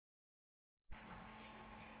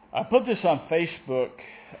I put this on Facebook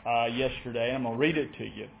yesterday, and I'm going to read it to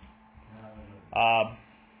you.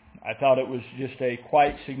 I thought it was just a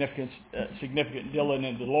quite significant dealing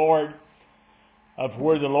in the Lord of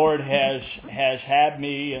where the Lord has had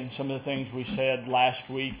me and some of the things we said last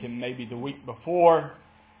week and maybe the week before.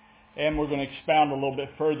 And we're going to expound a little bit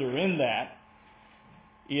further in that.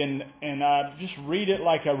 And I just read it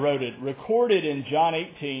like I wrote it. Recorded in John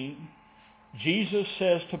 18, Jesus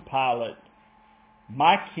says to Pilate,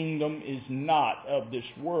 "My kingdom is not of this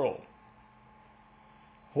world."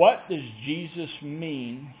 What does Jesus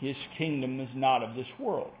mean his kingdom is not of this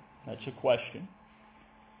world? That's a question.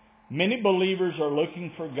 Many believers are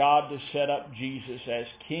looking for God to set up Jesus as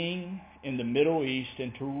king in the Middle East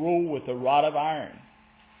and to rule with a rod of iron.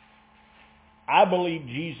 I believe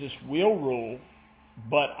Jesus will rule,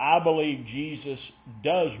 but I believe Jesus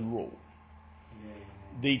does rule.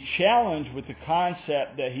 The challenge with the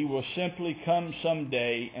concept that he will simply come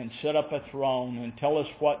someday and set up a throne and tell us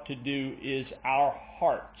what to do is our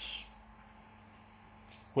hearts.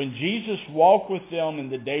 When Jesus walked with them in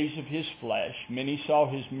the days of his flesh, many saw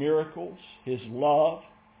his miracles, his love,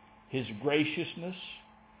 his graciousness,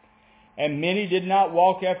 and many did not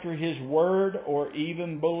walk after his word or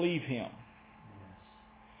even believe him.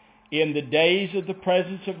 In the days of the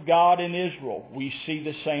presence of God in Israel, we see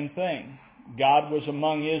the same thing. God was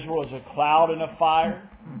among Israel as a cloud and a fire,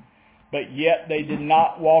 but yet they did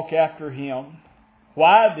not walk after him.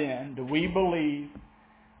 Why then do we believe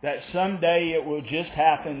that someday it will just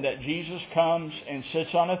happen that Jesus comes and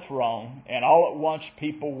sits on a throne and all at once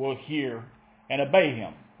people will hear and obey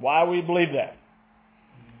him? Why we believe that?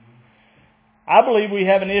 I believe we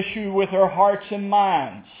have an issue with our hearts and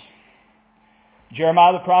minds.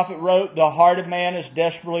 Jeremiah the prophet wrote, "The heart of man is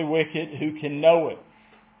desperately wicked. Who can know it?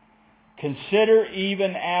 Consider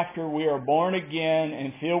even after we are born again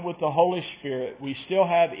and filled with the Holy Spirit, we still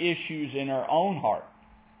have issues in our own heart."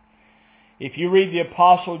 If you read the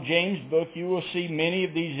Apostle James' book, you will see many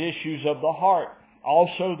of these issues of the heart.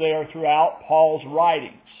 Also, they are throughout Paul's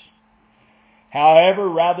writings. However,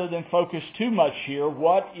 rather than focus too much here,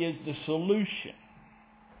 what is the solution?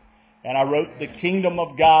 And I wrote the kingdom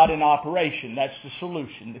of God in operation. That's the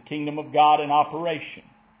solution, the kingdom of God in operation.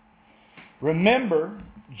 Remember,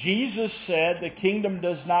 Jesus said the kingdom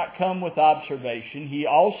does not come with observation. He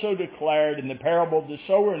also declared in the parable of the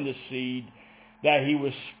sower and the seed that he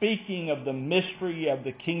was speaking of the mystery of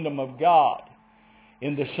the kingdom of God.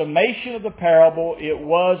 In the summation of the parable, it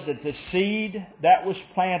was that the seed that was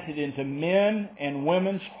planted into men and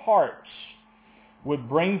women's hearts would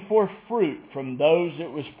bring forth fruit from those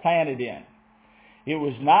it was planted in. It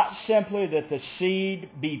was not simply that the seed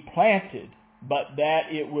be planted, but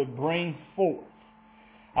that it would bring forth.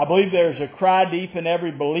 I believe there is a cry deep in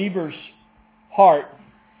every believer's heart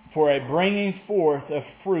for a bringing forth of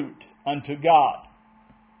fruit unto God.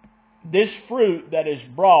 This fruit that is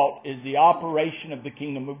brought is the operation of the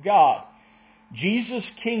kingdom of God. Jesus'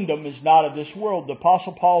 kingdom is not of this world. The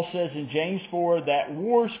Apostle Paul says in James 4 that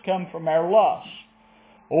wars come from our lusts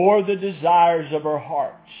or the desires of our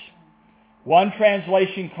hearts. One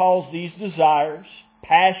translation calls these desires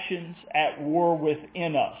passions at war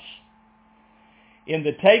within us. In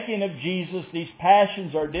the taking of Jesus, these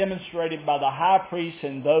passions are demonstrated by the high priest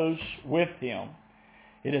and those with him.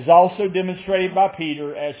 It is also demonstrated by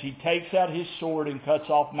Peter as he takes out his sword and cuts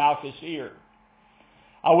off Malchus' ear.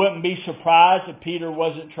 I wouldn't be surprised if Peter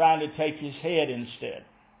wasn't trying to take his head instead.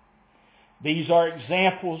 These are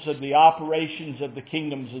examples of the operations of the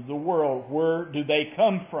kingdoms of the world. Where do they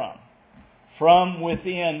come from? From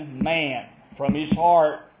within man, from his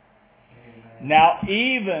heart. Now,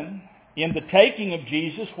 even in the taking of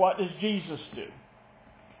Jesus, what does Jesus do?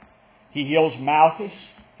 He heals Malchus.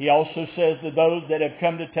 He also says to those that have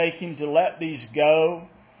come to take him to let these go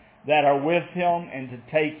that are with him and to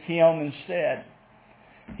take him instead.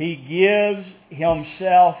 He gives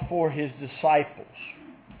himself for his disciples.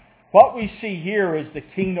 What we see here is the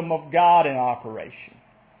kingdom of God in operation.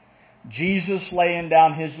 Jesus laying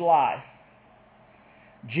down his life.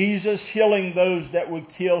 Jesus healing those that would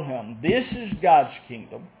kill him. This is God's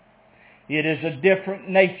kingdom. It is a different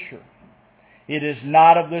nature. It is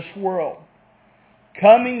not of this world.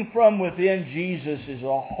 Coming from within Jesus is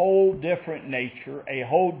a whole different nature, a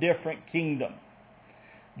whole different kingdom.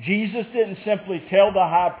 Jesus didn't simply tell the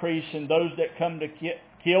high priest and those that come to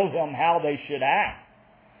kill him how they should act.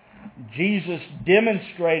 Jesus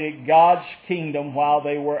demonstrated God's kingdom while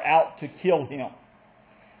they were out to kill him.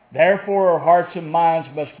 Therefore, our hearts and minds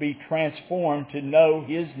must be transformed to know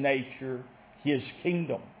his nature, his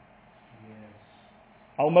kingdom.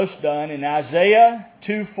 Almost done. In Isaiah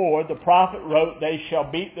 2:4, the prophet wrote, "They shall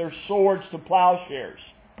beat their swords to plowshares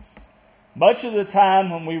Much of the time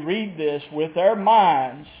when we read this with our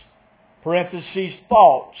minds, parentheses,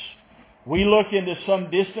 thoughts, we look into some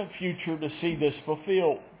distant future to see this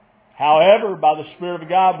fulfilled. However, by the Spirit of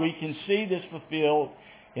God, we can see this fulfilled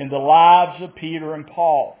in the lives of Peter and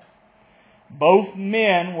Paul. Both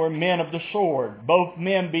men were men of the sword. Both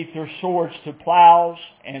men beat their swords to plows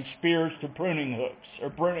and spears to pruning hooks or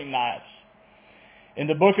pruning knives. In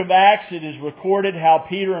the book of Acts, it is recorded how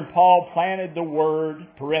Peter and Paul planted the word,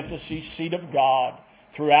 parentheses, seed of God,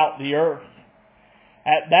 throughout the earth.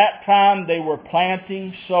 At that time, they were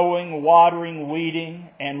planting, sowing, watering, weeding,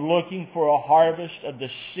 and looking for a harvest of the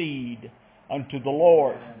seed unto the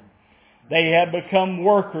Lord. They had become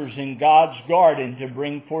workers in God's garden to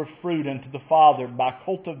bring forth fruit unto the Father by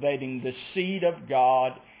cultivating the seed of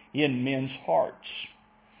God in men's hearts.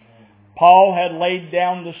 Paul had laid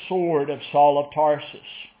down the sword of Saul of Tarsus.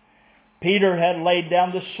 Peter had laid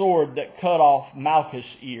down the sword that cut off Malchus'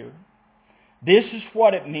 ear. This is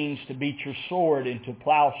what it means to beat your sword into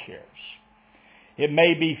plowshares. It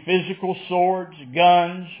may be physical swords,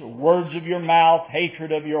 guns, words of your mouth,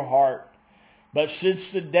 hatred of your heart. But since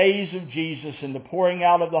the days of Jesus and the pouring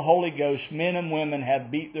out of the Holy Ghost, men and women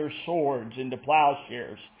have beat their swords into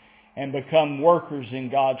plowshares and become workers in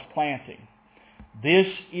God's planting. This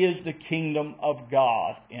is the kingdom of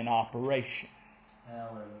God in operation.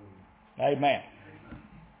 Hallelujah. Amen.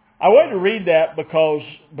 I wanted to read that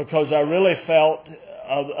because I really felt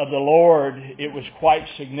of the Lord it was quite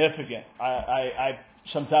significant. I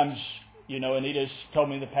sometimes, Anita's told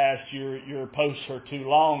me in the past, your posts are too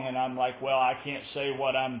long, and I'm like, well, I can't say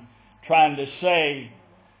what I'm trying to say.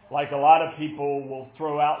 Like a lot of people will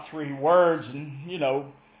throw out 3 words, and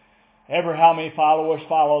ever how many followers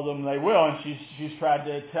follow them, they will. And she's tried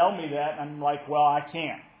to tell me that, and I'm like, well, I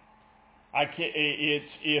can't. I can't.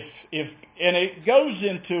 And it goes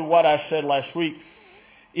into what I said last week.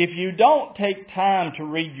 If you don't take time to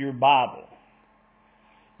read your Bible,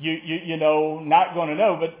 you not going to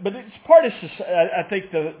know. But it's part of society. I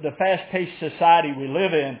think the fast-paced society we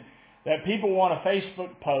live in, that people want a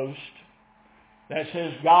Facebook post that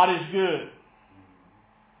says God is good,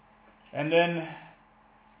 and then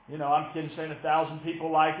I'm kidding, saying 1,000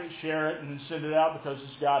 people like it, share it, and send it out because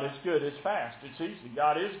it's God is good. It's fast. It's easy.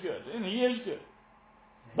 God is good, and He is good.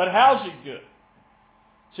 But how's He good?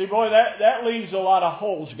 See, boy, that leaves a lot of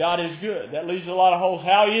holes. God is good. That leaves a lot of holes.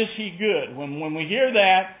 How is He good? When we hear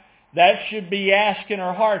that, that should be asked in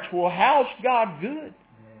our hearts, well, how's God good?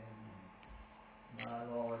 My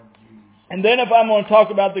Lord Jesus. And then if I'm going to talk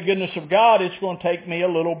about the goodness of God, it's going to take me a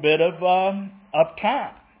little bit of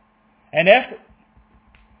time and effort.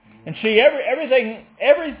 And see,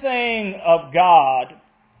 everything of God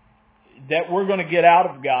that we're going to get out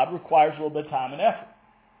of God requires a little bit of time and effort.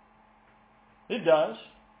 It does.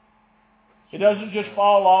 It doesn't just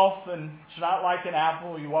fall off, and it's not like an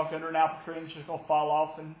apple. You walk under an apple tree and it's just going to fall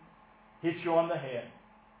off and hit you on the head.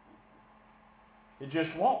 It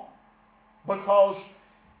just won't. Because,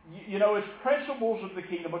 it's principles of the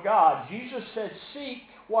kingdom of God. Jesus said, seek,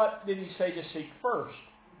 what did He say to seek first?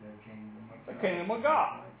 The kingdom of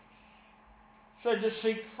God. So just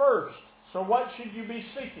seek first. So what should you be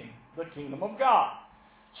seeking? The kingdom of God.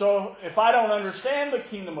 So if I don't understand the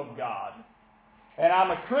kingdom of God, and I'm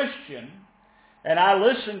a Christian, and I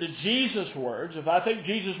listen to Jesus' words, if I think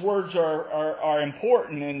Jesus' words are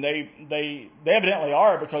important, and they evidently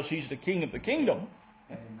are because He's the King of the kingdom,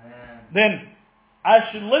 Amen. then I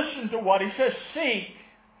should listen to what He says. Seek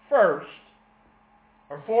first,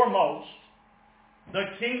 or foremost, the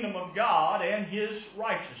kingdom of God and His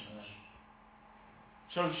righteousness.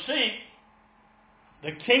 So seek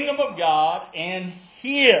the kingdom of God and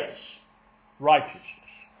His righteousness.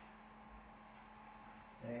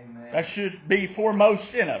 Amen. That should be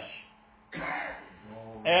foremost in us. Glory.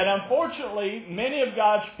 And unfortunately, many of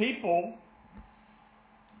God's people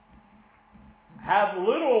have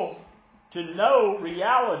little to no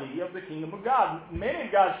reality of the kingdom of God. Many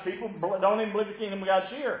of God's people don't even believe the kingdom of God's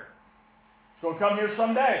here. It's going to come here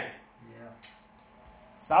someday. Yeah.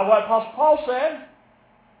 It's not what Apostle Paul said.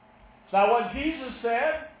 It's not what Jesus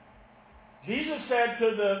said. Jesus said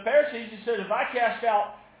to the Pharisees, He said, if I cast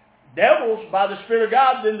out devils by the Spirit of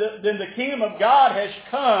God, then the kingdom of God has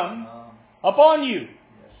come upon you. Yes,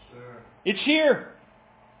 sir. It's here.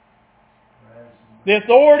 Praise The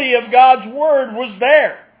authority of God's Word was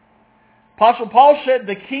there. Apostle Paul said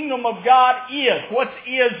the kingdom of God is. What's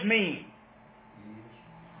is mean?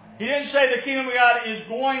 He didn't say the kingdom of God is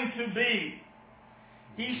going to be.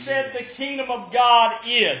 He said the kingdom of God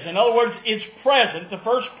is. In other words, it's present. The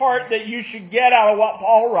first part that you should get out of what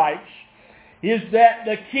Paul writes is that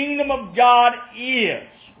the kingdom of God is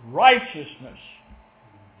righteousness,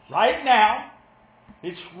 right now,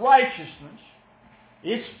 it's righteousness,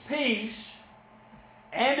 it's peace,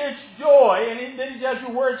 and it's joy, and then he tells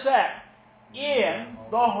you where it's at, in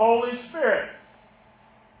the Holy Spirit.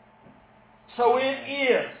 So it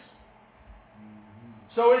is.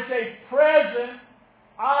 So it's a present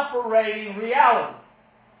operating reality.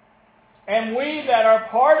 And we that are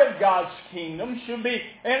part of God's kingdom should be,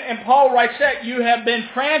 and Paul writes that, you have been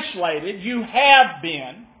translated, you have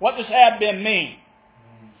been. What does have been mean?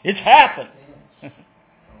 It's happened.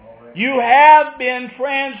 You have been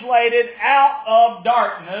translated out of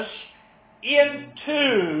darkness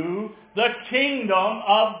into the kingdom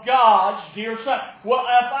of God's dear Son. Well,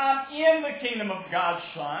 if I'm in the kingdom of God's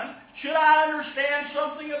Son, should I understand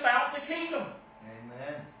something about the kingdom?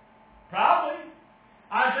 Amen. Probably.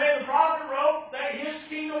 Isaiah the prophet wrote that his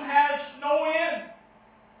kingdom has no end.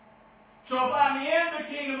 So if I'm in the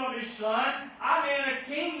kingdom of his Son, I'm in a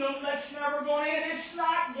kingdom that's never going to end. It's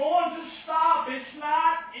not going to stop. It's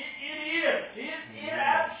not. It is. It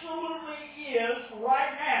absolutely is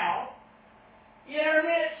right now in our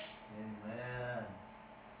midst. Amen.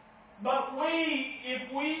 But if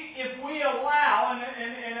we allow,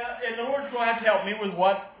 and the Lord's going to have to help me with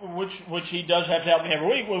which He does have to help me every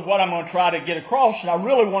week with what I'm going to try to get across, and I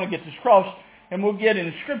really want to get this across, and we'll get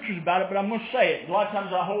into Scriptures about it, but I'm going to say it. A lot of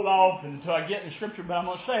times I hold off until I get in Scripture, but I'm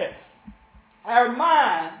going to say it. Our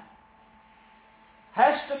mind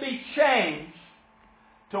has to be changed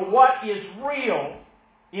to what is real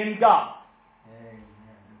in God. Amen.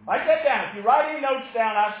 Write that down. If you write any notes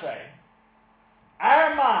down, I say,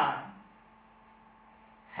 our mind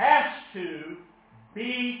has to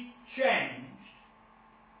be changed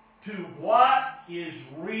to what is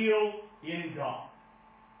real in God.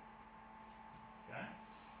 Okay?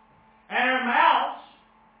 And our mouths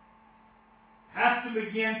have to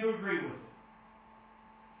begin to agree with it.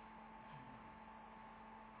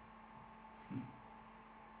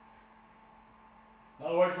 In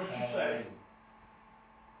other words,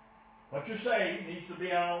 what you say needs to be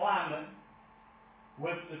in alignment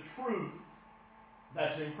with the truth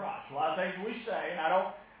that's in Christ. A lot of things we say, and I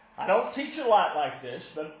don't teach a lot like this,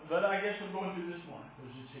 but I guess I'm going through this one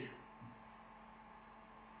because it's here.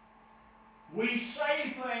 We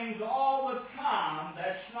say things all the time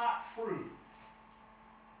that's not true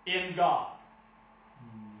in God.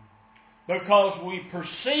 Because we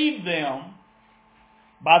perceive them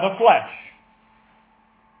by the flesh.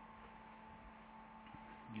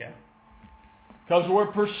 Okay. Because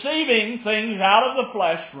we're perceiving things out of the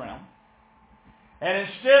flesh realm. And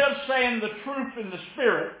instead of saying the truth in the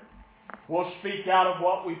Spirit, we'll speak out of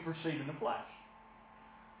what we perceive in the flesh.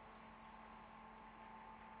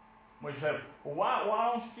 We say, well,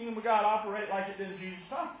 why don't the kingdom of God operate like it did in Jesus'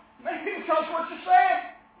 time? Maybe because what you're saying.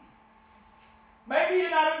 Maybe you're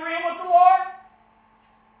not agreeing with the Lord.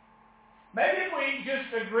 Maybe if we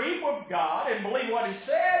just agree with God and believe what He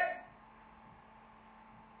said,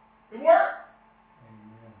 it worked.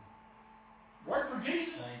 Amen. Worked for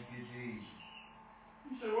Jesus. Thank you, Jesus.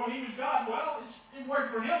 He said, well, He was God. Well, it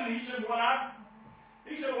worked for Him. And He said, what I've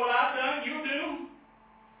done, you do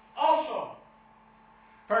also.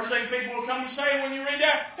 First thing people will come and say when you read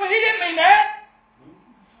that, well, He didn't mean that.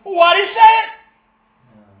 Well, why did He say it?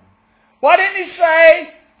 Why didn't He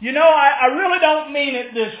say, I really don't mean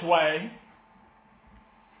it this way?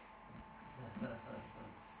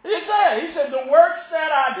 He didn't say it. He said, the works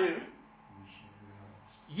that I do,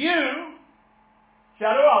 you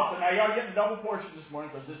shall do also. Now, y'all getting double portions this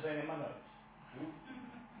morning because this ain't in my notes.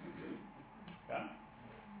 Okay?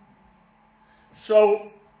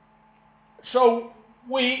 So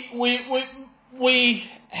we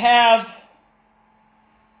have,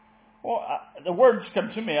 the words come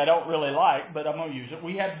to me I don't really like, but I'm going to use it.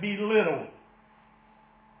 We have belittled,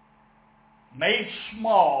 made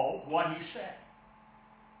small what He said.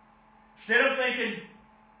 Instead of thinking,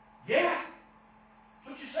 yeah, that's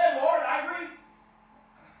what you said, Lord, I agree.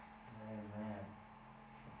 Amen.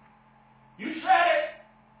 You said it.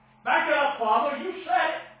 Back it up, Father. You said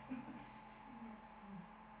it.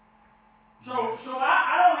 So I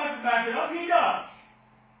don't have to back it up. He does.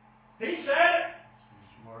 He said it.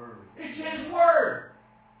 It's His Word. It's His Word.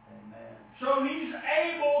 Amen. So He's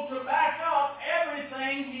able to back up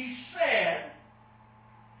everything He said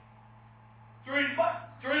through His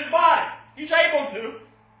body. He's able to.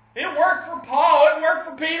 It worked for Paul. It worked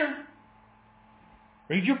for Peter.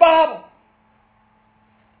 Read your Bible.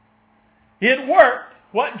 It worked.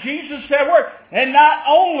 What Jesus said worked. And not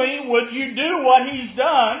only would you do what He's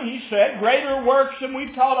done, He said, greater works than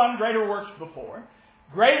we've taught on, greater works before.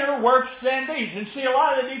 Greater works than these. And see, a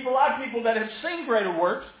lot of the deeper life people that have seen greater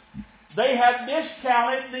works, they have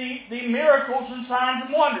discounted the miracles and signs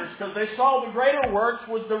and wonders because they saw the greater works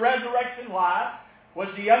was the resurrection life, was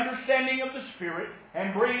the understanding of the Spirit,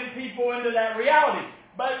 and bringing people into that reality.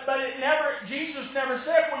 But Jesus never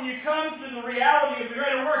said when you come to the reality of the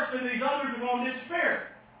greater works, then these others are going to disappear.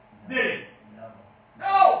 Did he?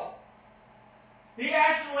 No. He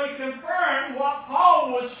actually confirmed what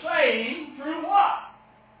Paul was saying through what?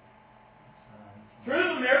 Through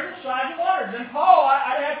the miracle signs and wonders. And Paul,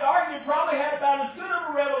 I'd have to argue, probably had about as good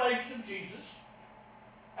of a revelation of Jesus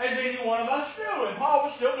as any one of us do. And Paul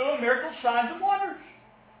was still doing miracle signs and wonders.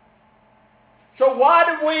 So why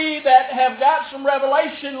do we that have got some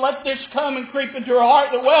revelation let this come and creep into our heart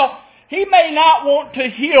that, well, he may not want to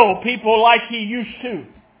heal people like he used to?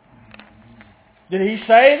 Did he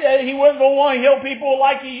say that he wasn't going to want to heal people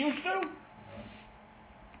like he used to?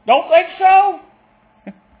 Don't think so?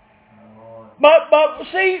 But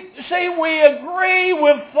see, we agree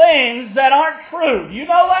with things that aren't true. You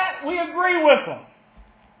know that? We agree with them.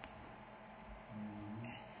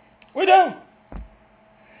 We do.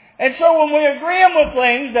 And so when we agree with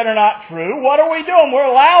things that are not true, what are we doing?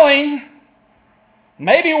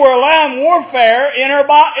 Maybe we're allowing warfare in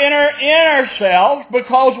ourselves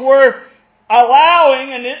because we're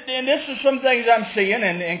allowing, and this is some things I'm seeing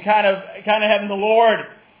and kind of having the Lord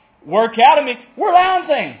work out of me, we're allowing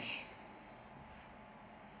things.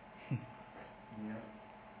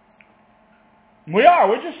 We are.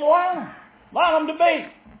 We're just allowing them to be.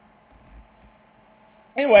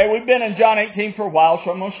 Anyway, we've been in John 18 for a while,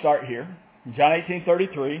 so I'm going to start here. In John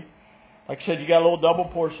 18:33. Like I said, you got a little double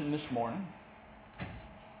portion this morning.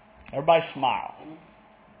 Everybody smile.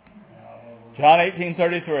 John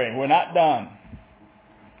 18:33. We're not done.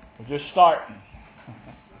 We're just starting.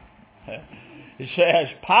 It says,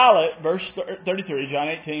 Pilate, verse 33, John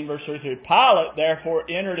 18, verse 33. Pilate, therefore,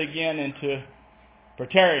 entered again into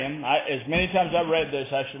Praetorium. As many times I've read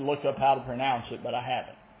this, I should look up how to pronounce it, but I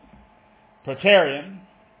haven't. Praetorium,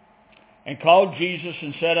 and called Jesus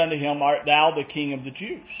and said unto him, Art thou the King of the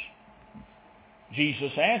Jews?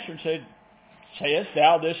 Jesus answered and said, Sayest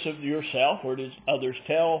thou this of yourself, or does others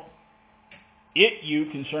tell it you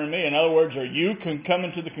concerning me? In other words, are you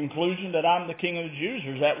coming to the conclusion that I'm the King of the Jews,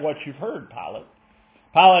 or is that what you've heard, Pilate?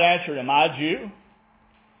 Pilate answered, Am I a Jew?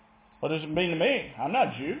 What does it mean to me? I'm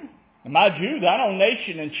not a Jew. Am I a Jew? Thine own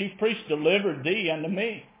nation and chief priests delivered thee unto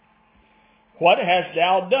me. What hast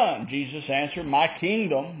thou done? Jesus answered, My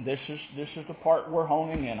kingdom, this is the part we're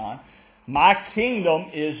honing in on, my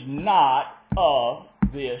kingdom is not of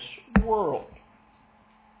this world.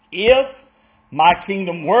 If my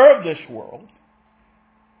kingdom were of this world,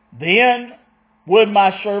 then would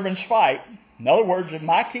my servants fight. In other words, if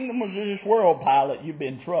my kingdom was of this world, Pilate, you'd be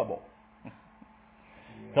in trouble.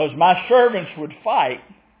 Because my servants would fight,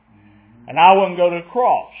 and I wouldn't go to the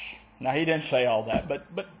cross. Now, he didn't say all that, but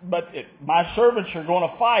my servants are going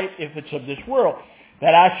to fight if it's of this world.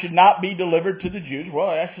 That I should not be delivered to the Jews. Well,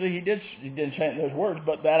 actually, he didn't say it in those words,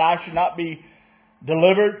 but that I should not be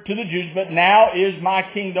delivered to the Jews. But now is my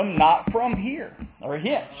kingdom not from here, or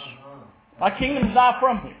hence. My kingdom is not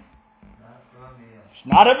from here.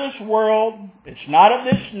 It's not of this world. It's not of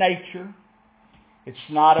this nature. It's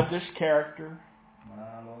not of this character.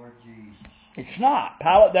 My Lord Jesus. It's not.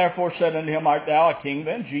 Pilate therefore said unto him, Art thou a king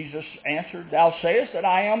then? Jesus answered, Thou sayest that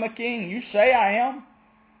I am a king. You say I am.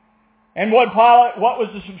 And what was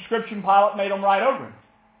the subscription Pilate made him write over him?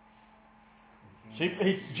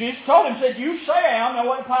 See, Jesus told him, said, You say I am. Now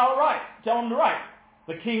what did Pilate write? Tell him to write.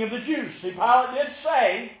 The King of the Jews. See, Pilate did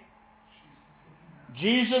say,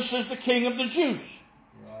 Jesus is the King of the Jews.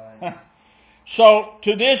 Right. So,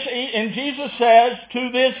 to this, and Jesus says, to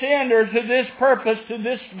this end, or to this purpose, to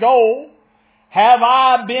this goal, have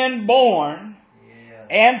I been born,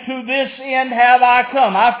 and to this end have I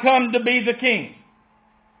come. I've come to be the King.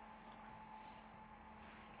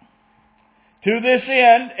 To this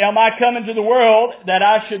end am I come into the world, that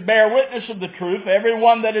I should bear witness of the truth.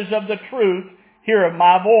 Everyone that is of the truth heareth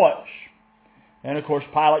my voice. And of course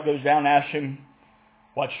Pilate goes down and asks him,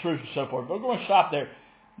 what's truth and so forth. But we're going to stop there.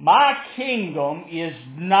 My kingdom is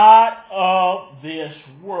not of this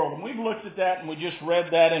world. And we've looked at that, and we just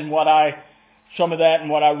read that in some of that in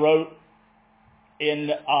what I wrote in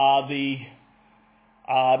the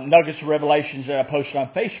Nuggets of Revelations that I posted on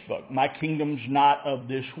Facebook. My kingdom's not of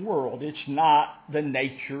this world. It's not the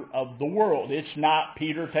nature of the world. It's not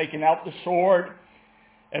Peter taking out the sword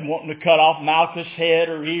and wanting to cut off Malchus' head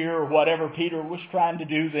or ear or whatever Peter was trying to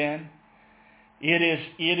do then. It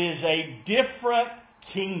is a different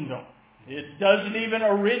kingdom. It doesn't even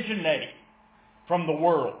originate from the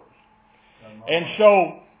world. And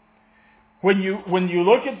so when you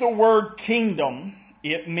look at the word kingdom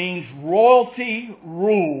it means royalty,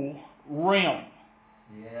 rule, realm.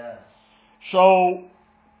 Yes. So,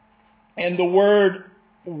 and the word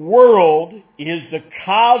world is the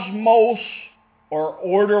cosmos or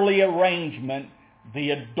orderly arrangement,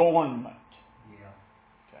 the adornment. Yeah.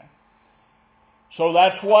 Okay. So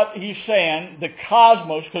that's what he's saying, the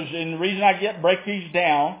cosmos, because the reason I break these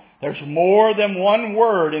down, there's more than one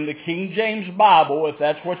word in the King James Bible, if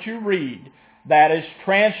that's what you read, that is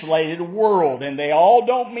translated world, and they all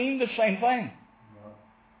don't mean the same thing.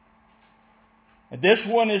 No. This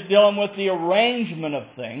one is dealing with the arrangement of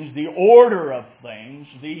things, the order of things,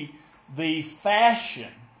 the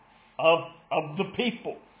fashion of the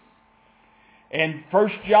people. And 1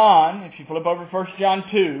 John, if you flip over 1 John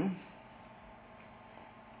 2,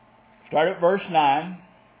 start at verse 9.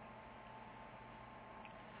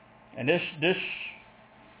 And this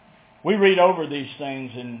we read over these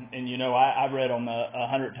things, and you know, I've read them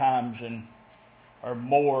 100 times or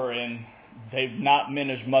more, and they've not meant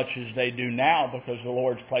as much as they do now because the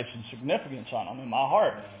Lord's placing significance on them in my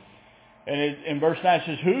heart. And in verse 9 it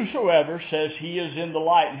says, "Whosoever says he is in the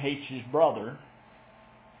light and hates his brother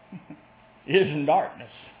is in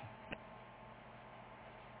darkness.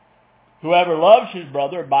 Whoever loves his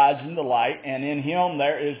brother abides in the light, and in him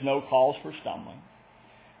there is no cause for stumbling.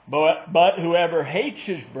 But whoever hates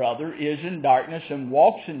his brother is in darkness and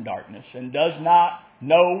walks in darkness and does not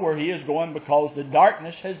know where he is going because the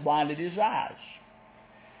darkness has blinded his eyes.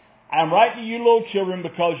 I am writing to you, little children,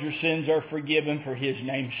 because your sins are forgiven for his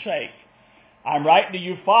name's sake. I am writing to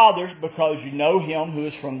you, fathers, because you know him who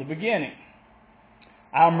is from the beginning.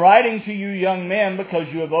 I am writing to you, young men, because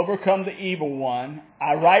you have overcome the evil one.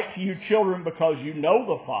 I write to you, children, because you know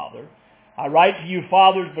the Father. I write to you,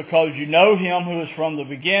 fathers, because you know him who is from the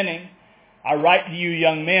beginning. I write to you,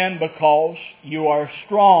 young men, because you are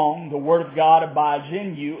strong. The word of God abides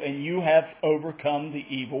in you, and you have overcome the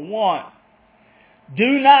evil one.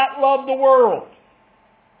 Do not love the world."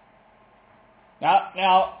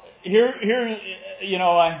 Now, here, you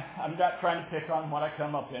know, I'm not trying to pick on what I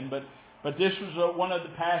come up in, but this was one of the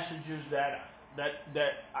passages that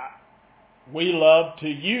we love to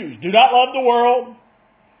use. Do not love the world.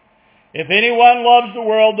 If anyone loves the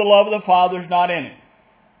world, the love of the Father is not in it.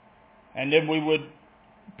 And then we would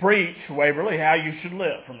preach, Waverly, how you should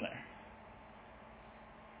live from there.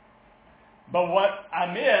 But what I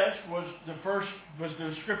missed was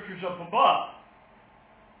the scriptures up above.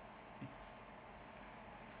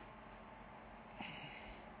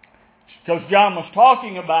 Because John was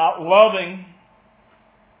talking about loving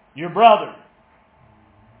your brother.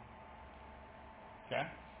 Okay?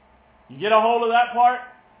 You get a hold of that part?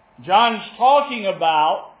 John's talking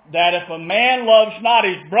about that if a man loves not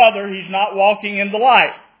his brother, he's not walking in the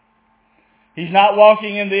light. He's not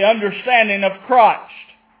walking in the understanding of Christ.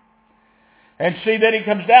 And see that he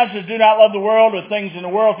comes down and says, "Do not love the world or things in the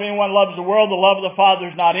world. If anyone loves the world, the love of the Father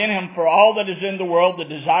is not in him. For all that is in the world, the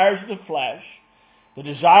desires of the flesh, the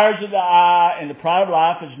desires of the eye, and the pride of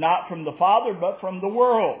life is not from the Father, but from the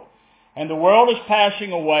world. And the world is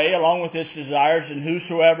passing away along with its desires, and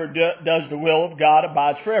whosoever does the will of God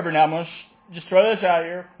abides forever." Now I'm going to just throw this out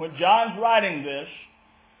here. When John's writing this,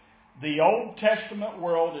 the Old Testament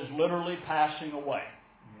world is literally passing away.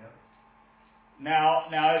 Yep.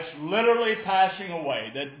 Now it's literally passing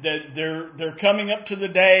away. That they're coming up to the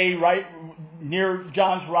day right near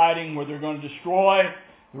John's writing where they're going to destroy.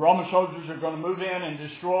 The Roman soldiers are going to move in and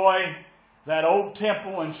destroy that old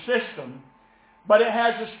temple and system. But it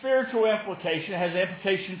has a spiritual implication. It has an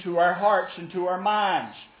implication to our hearts and to our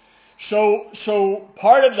minds. So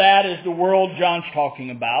part of that is the world John's talking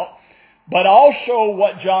about. But also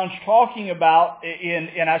what John's talking about,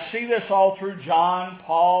 and I see this all through John,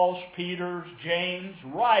 Paul's, Peter's, James'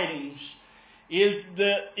 writings, is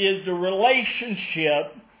the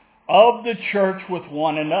relationship of the church with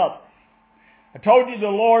one another. I told you the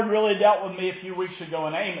Lord really dealt with me a few weeks ago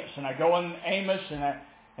in Amos. And I go in Amos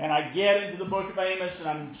and I get into the book of Amos, and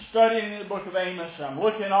I'm studying the book of Amos, and I'm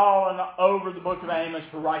looking all over the book of Amos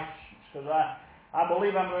for righteousness, because I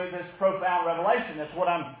believe I'm going to this profound revelation. That's what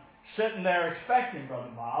I'm sitting there expecting, Brother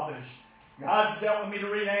Bob, is God's dealt with me to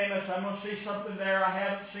read Amos. I'm going to see something there I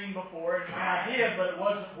haven't seen before, and I did, but it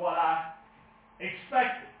wasn't what I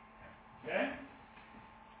expected. Okay?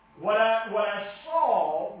 What I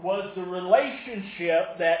saw was the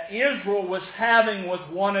relationship that Israel was having with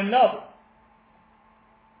one another.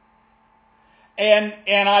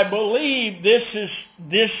 And I believe this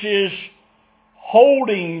is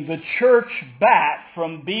holding the church back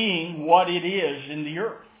from being what it is in the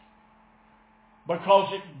earth.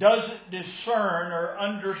 Because it doesn't discern or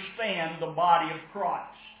understand the body of Christ.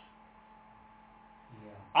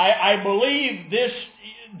 I believe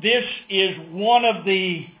this is one of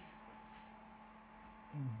the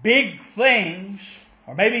big things,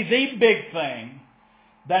 or maybe the big thing,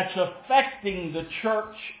 that's affecting the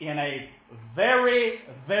church in a very,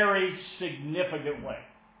 very significant way.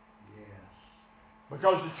 Yes.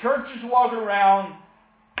 Because the church is walking around,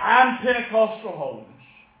 I'm Pentecostal holiness,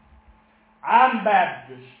 I'm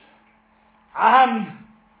Baptist, I'm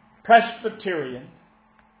Presbyterian.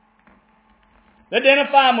 They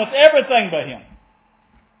identify him with everything but him.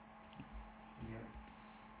 Yep.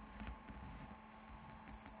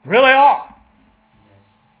 Really are.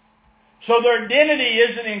 Yes. So their identity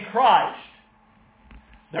isn't in Christ.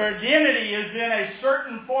 Their identity is in a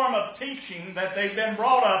certain form of teaching that they've been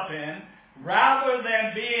brought up in, rather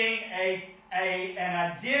than being an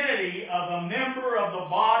identity of a member of the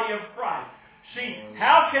body of Christ. See,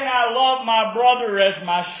 how can I love my brother as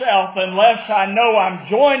myself unless I know I'm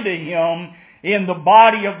joined to him in the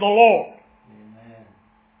body of the Lord? Amen.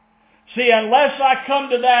 See, unless I come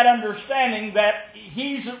to that understanding that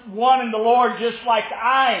he's one in the Lord just like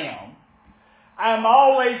I am, I'm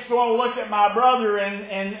always going to look at my brother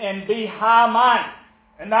and be high-minded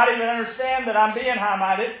and not even understand that I'm being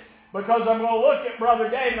high-minded, because I'm going to look at Brother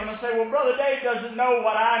Dave and I'm going to say, well, Brother Dave doesn't know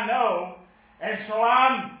what I know, and so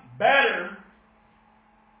I'm better.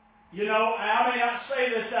 You know, I may not say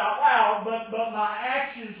this out loud, but my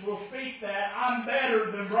actions will speak that I'm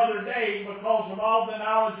better than Brother Dave because of all the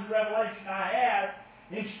knowledge and revelation I have,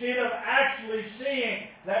 instead of actually seeing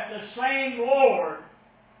that the same Lord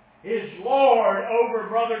is Lord over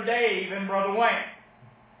Brother Dave and Brother Wayne.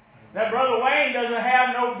 That Brother Wayne doesn't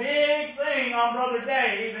have no big thing on Brother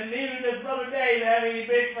Dave, and neither does Brother Dave have any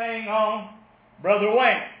big thing on Brother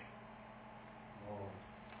Wayne.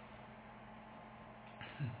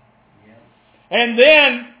 And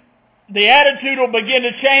then the attitude will begin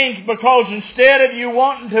to change, because instead of you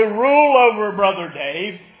wanting to rule over Brother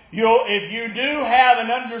Dave, if you do have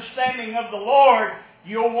an understanding of the Lord,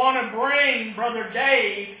 you'll want to bring Brother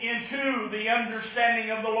Dave into the understanding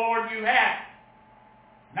of the Lord you have.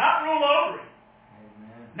 Not rule over him.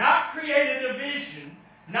 Amen. Not create a division.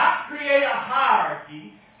 Not create a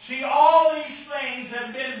hierarchy. See, all these things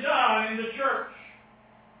have been done in the church,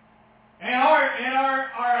 and are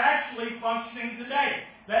actually functioning today.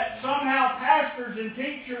 That somehow pastors and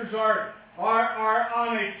teachers are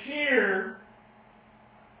on a tier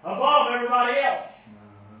above everybody else.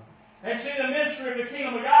 And see, the mystery of the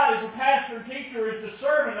kingdom of God is the pastor and teacher is the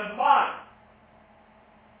servant of the body.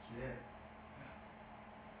 That's it.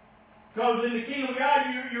 Because in the kingdom of God,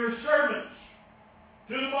 you're servants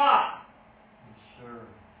to the body. Yes, sir.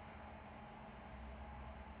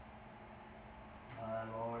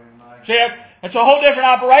 My Lord and my God. See, it's a whole different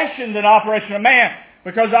operation than Operation of Man.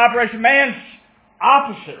 Because Operation of Man's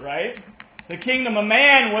opposite, right? The kingdom of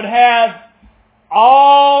man would have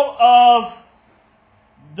all of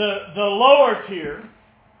the lower tier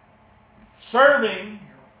serving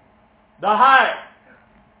the higher.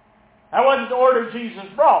 That wasn't the order Jesus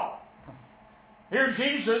brought. Here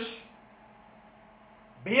Jesus,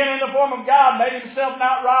 being in the form of God, made himself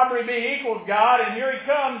not robbery be equal with God, and here he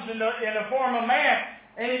comes in the form of man,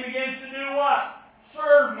 and he begins to do what?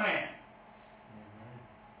 Serve man.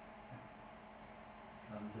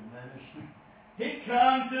 Come to ministry. He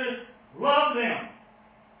comes to love them,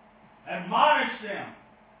 admonish them.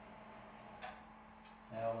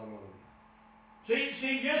 Hallelujah.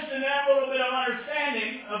 See, just in that little bit of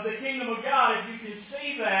understanding of the kingdom of God, if you can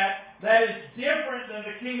see that is different than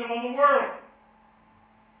the kingdom of the world.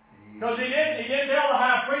 Because he didn't tell the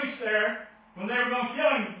high priest there, when they were going to kill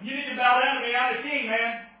him, you need to bow down to me, I'm the king,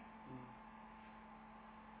 man.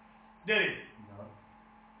 Did he? No.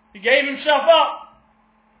 He gave himself up.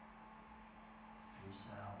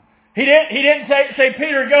 He's He out. didn't say,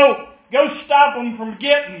 Peter, go stop them from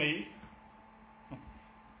getting me.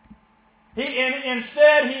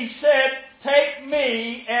 Instead, he said, take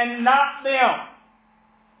me and not them.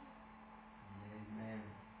 Amen.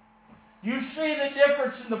 You see the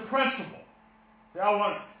difference in the principle. See,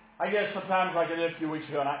 I guess sometimes, like I did a few weeks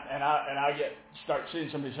ago, and I start seeing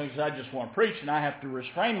some of these things, I just want to preach, and I have to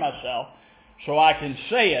restrain myself so I can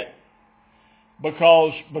say it,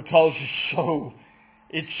 because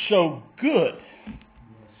it's so good.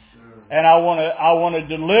 And I want to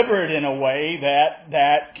deliver it in a way that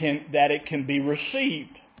it can be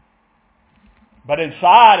received. But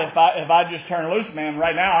inside, if I just turn loose, man,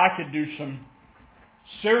 right now I could do some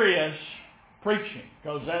serious preaching,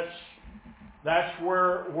 because that's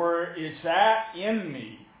where it's at in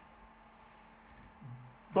me.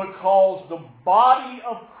 Because the body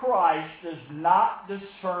of Christ does not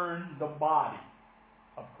discern the body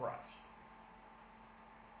of Christ.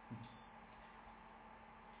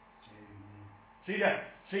 See,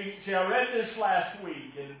 I read this last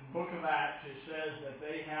week in the book of Acts. It says that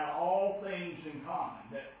they had all things in common.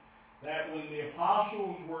 That when the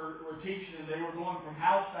apostles were teaching and they were going from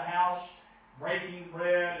house to house, breaking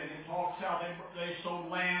bread, and it talks how they sold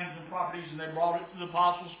lands and properties and they brought it to the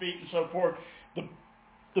apostles' feet and so forth.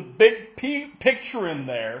 The big picture in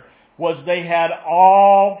there was they had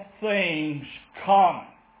all things common.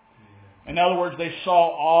 In other words, they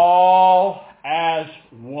saw all as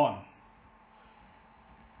one.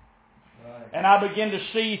 Right. And I begin to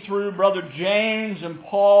see through Brother James and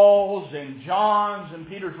Paul's and John's and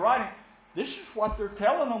Peter's writing, this is what they're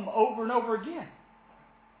telling them over and over again.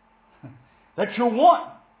 That you're one.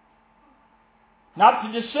 Not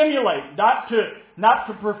to dissimulate, not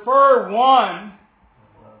to prefer one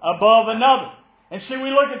above another. And see,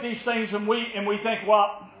 we look at these things and we think,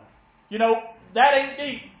 well, that ain't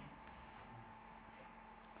deep.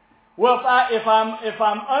 Well, if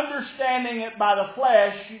I'm understanding it by the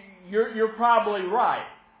flesh, you're probably right,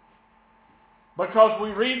 because we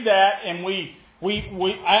read that and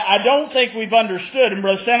I don't think we've understood. And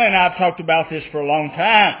Brother Stanley and I have talked about this for a long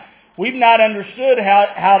time. We've not understood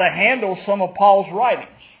how to handle some of Paul's writings.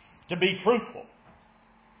 To be truthful,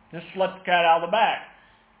 just let the cat out of the bag.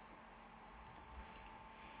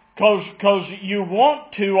 Because you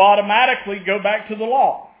want to automatically go back to the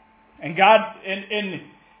law, and God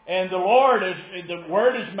and the Lord the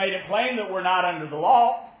Word has made it plain that we're not under the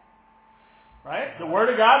law, right? The Word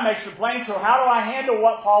of God makes it plain. So how do I handle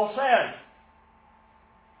what Paul says?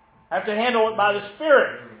 I have to handle it by the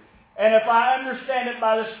Spirit, and if I understand it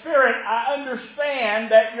by the Spirit, I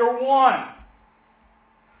understand that you're one.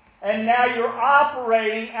 And now you're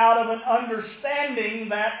operating out of an understanding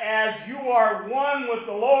that as you are one with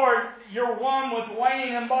the Lord, you're one with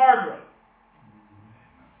Wayne and Barbara.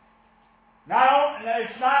 Now,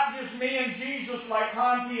 it's not just me and Jesus like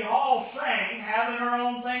Tom T. Hall sang, having our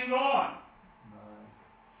own thing going.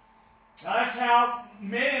 Now, that's how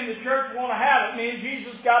men in the church want to have it. Me and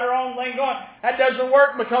Jesus got our own thing going. That doesn't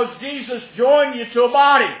work because Jesus joined you to a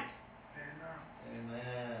body.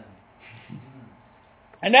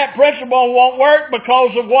 And that principle won't work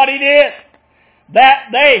because of what he did. That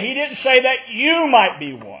they, he didn't say that you might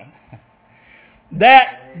be one.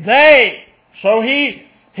 That they. So he's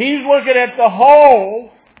looking at the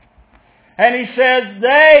whole, and he says,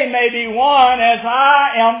 they may be one as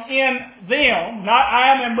I am in them. Not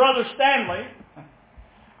I am in Brother Stanley.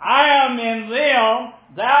 I am in them,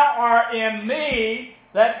 thou art in me,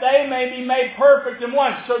 that they may be made perfect in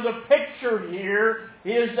one. So the picture here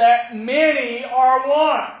is that many are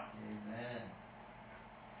one. Amen.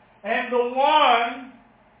 And the one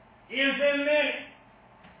is in many.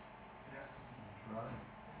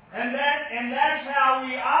 And that's how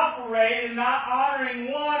we operate in not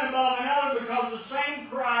honoring one above another, because the same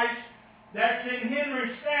Christ that's in Henry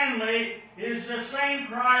Stanley is the same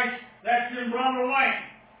Christ that's in Brother Wayne.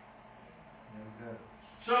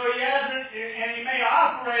 So he hasn't, and he may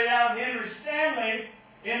operate out of Henry Stanley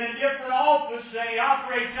in a different office than he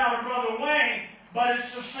operates out of Brother Wayne, but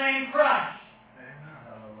it's the same Christ.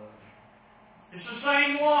 Amen. It's the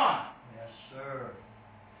same one. Yes, sir.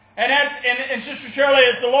 And Sister Shirley,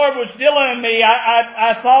 as the Lord was dealing with me,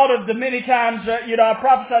 I thought of the many times, I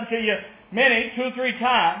prophesied to you many, 2 or 3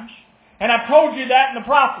 times, and I told you that in the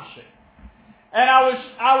prophecy. And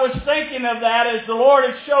I was thinking of that as the Lord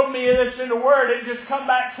had showed me this in the Word. It just come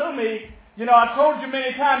back to me. I told you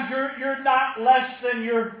many times, you're not less than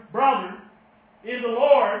your brother in the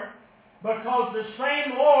Lord, because the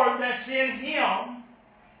same Lord that's in him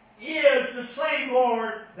is the same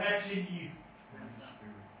Lord that's in you.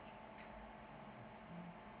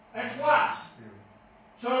 That's why.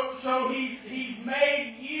 So he's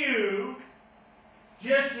made you,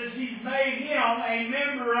 just as he's made him, a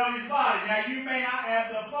member of his body. Now, you may not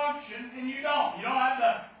have the function, and you don't. You don't have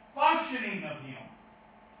the functioning of him.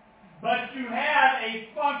 But you have a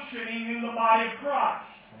functioning in the body of Christ.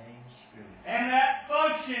 And that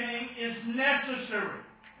functioning is necessary.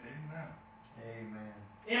 Amen.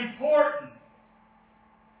 Important.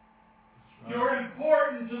 Right. You're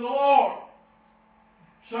important to the Lord.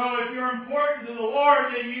 So if you're important to the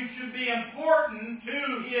Lord, then you should be important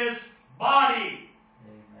to His body.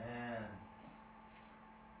 Amen.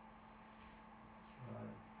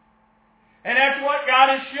 Right. And that's what God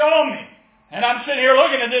has shown me. And I'm sitting here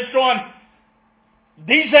looking at this going,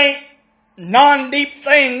 these ain't non-deep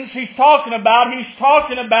things He's talking about. He's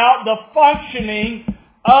talking about the functioning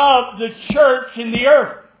of the church in the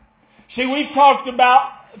earth. See, we've talked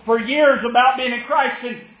about for years about being in Christ,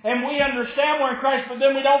 and we understand we're in Christ, but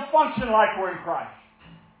then we don't function like we're in Christ.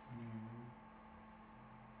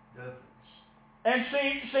 And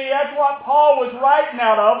see, that's what Paul was writing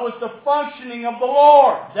out of, was the functioning of the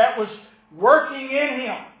Lord that was working in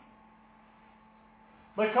him.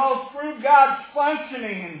 Because through God's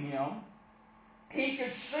functioning in him, he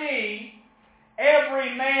could see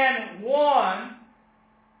every man one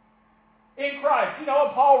in Christ. You know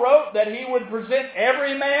what Paul wrote? That he would present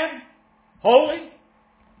every man holy.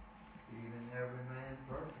 Even every man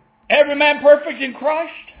perfect. Every man perfect in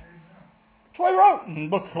Christ. That's what he wrote in the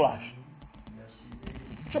book of Colossians. Yes, he did.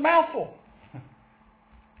 It's a mouthful.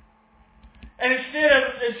 And instead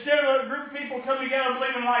of a group of people coming together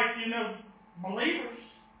believing like, believers,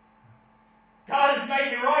 God has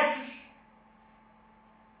made me righteous.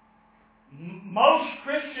 Most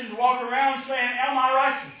Christians walk around saying, am I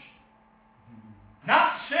righteous?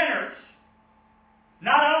 Not sinners,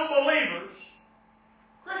 not unbelievers,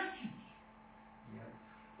 Christians.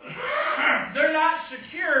 Yep. They're not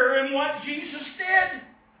secure in what Jesus did.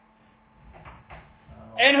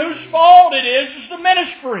 And whose fault it is the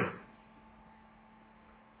ministry.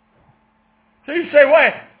 So you say,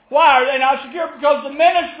 wait, why are they not secure? Because the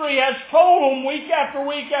ministry has told them week after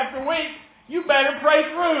week after week, you better pray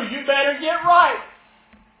through, you better get right.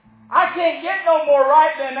 I can't get no more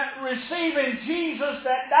right than receiving Jesus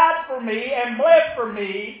that died for me and bled for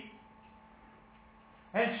me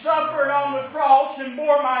and suffered on the cross and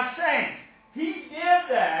bore my shame. He did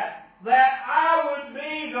that I would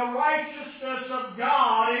be the righteousness of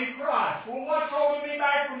God in Christ. Well, what's holding me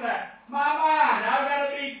back from that? My mind.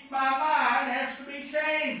 My mind has to be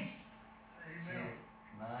changed. Amen.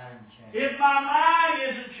 Mind change. If my mind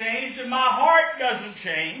isn't changed and my heart doesn't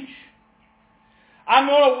change, I'm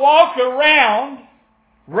going to walk around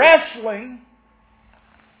wrestling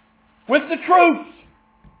with the truth.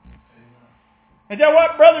 Is that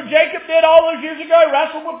what Brother Jacob did all those years ago? He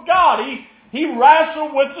wrestled with God. He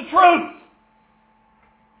wrestled with the truth.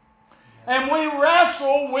 And we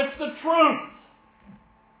wrestle with the truth.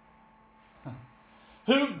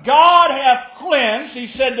 Who God hath cleansed,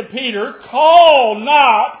 he said to Peter, call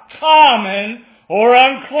not common or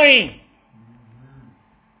unclean.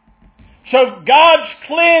 So God's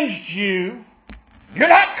cleansed you. You're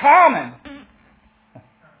not common.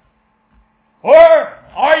 Or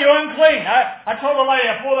are you unclean? I told the lady,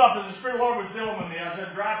 I pulled up as the Spirit of the Lord was dealing with me. I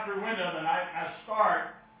said, drive through window, and I starved.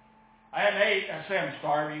 I hadn't ate. I say I'm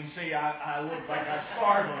starved. You can see I look like I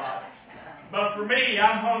starved a lot. But for me,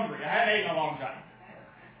 I'm hungry. I hadn't eaten in a long time.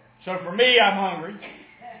 So for me, I'm hungry.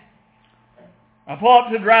 I pull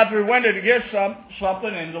up to the drive-through window to get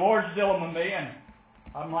something, and the Lord's dealing with me, and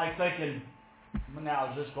I'm like thinking,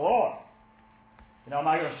 now is this the Lord? I'm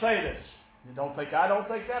not going to say this. You don't think I don't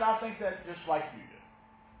think that? I think that just like you do.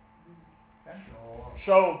 Okay?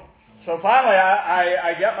 So finally,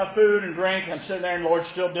 I got my food and drink. I'm sitting there, and the Lord's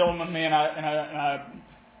still dealing with me.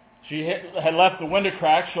 She had left the window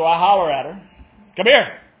crack, so I holler at her, "Come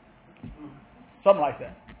here," something like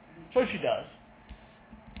that. So she does.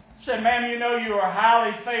 She said, "Ma'am, you know you are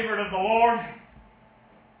highly favored of the Lord."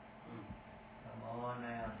 Come on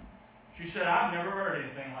now. She said, "I've never heard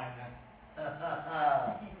anything like that."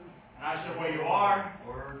 And I said, "Well, you are."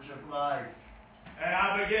 Words of life. And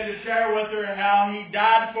I began to share with her how He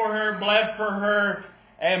died for her, bled for her,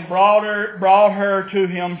 and brought her to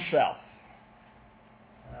Himself.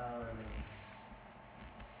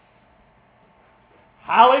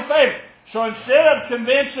 Highly favored. So instead of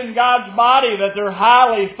convincing God's body that they're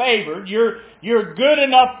highly favored, you're good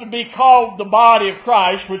enough to be called the body of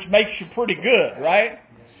Christ, which makes you pretty good, right?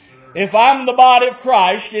 If I'm the body of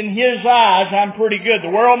Christ, in His eyes, I'm pretty good. The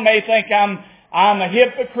world may think I'm a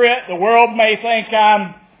hypocrite. The world may think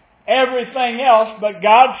I'm everything else, but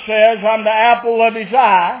God says I'm the apple of His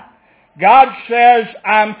eye. God says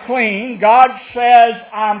I'm clean. God says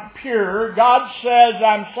I'm pure. God says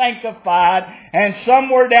I'm sanctified. And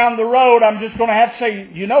somewhere down the road, I'm just going to have to say,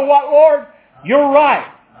 "You know what, Lord? You're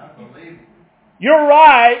right. I believe it. You're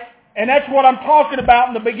right." And that's what I'm talking about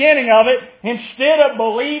in the beginning of it. Instead of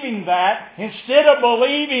believing that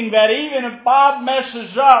even if Bob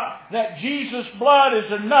messes up, that Jesus' blood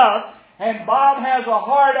is enough, and Bob has a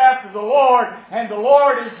heart after the Lord, and the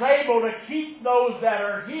Lord is able to keep those that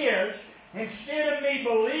are His, instead of me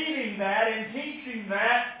believing that and teaching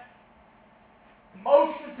that,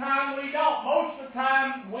 most of the time we don't. Most of the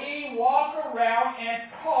time we walk around and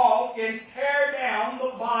talk and tear down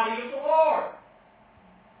the body of the Lord.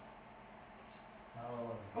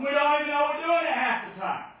 And we don't even know we're doing it half the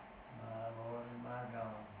time. My Lord and my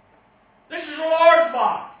God. This is the Lord's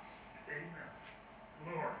body.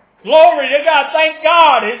 Amen. Lord. Glory to God. Thank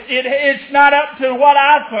God. It's not up to what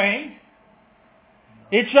I think.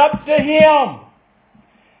 It's up to Him.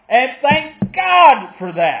 And thank God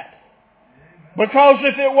for that. Because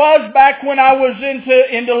if it was back when I was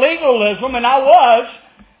into legalism, and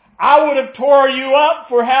I would have tore you up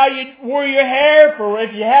for how you wore your hair, for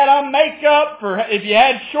if you had on makeup, for if you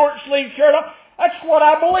had short sleeve shirt on. That's what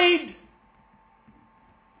I believed.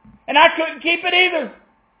 And I couldn't keep it either.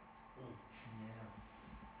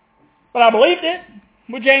 But I believed it.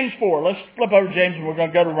 With James 4. Let's flip over to James and we're going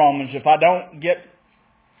to go to Romans. If I don't get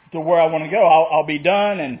to where I want to go, I'll be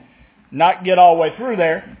done and not get all the way through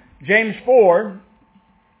there. James 4.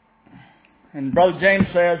 And Brother James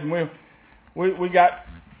says, and we've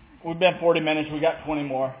been 40 minutes, we got 20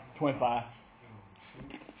 more, 25.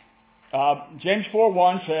 James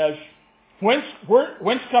 4:1 says, whence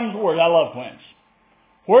comes the word? I love whence.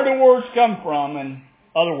 Where do words come from, in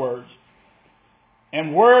other words?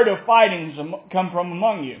 And where do fightings come from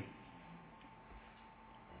among you?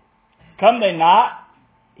 Come they not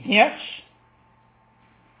hence,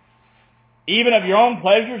 even of your own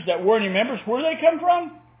pleasures that were in your members? Where do they come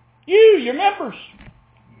from? You, your members.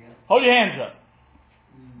 Hold your hands up.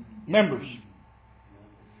 Members.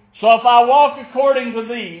 So if I walk according to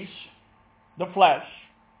these, the flesh,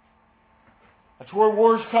 that's where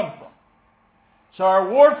words come from. So our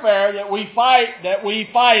warfare that we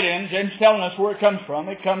fight in, Jim's telling us where it comes from.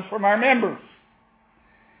 It comes from our members.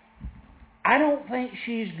 I don't think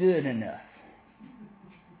she's good enough.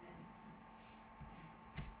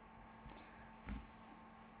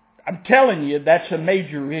 I'm telling you, that's a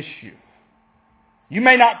major issue. You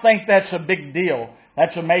may not think that's a big deal.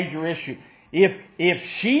 That's a major issue. If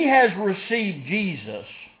she has received Jesus,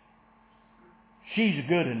 she's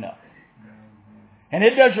good enough. And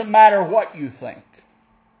it doesn't matter what you think.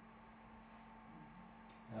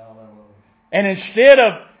 And instead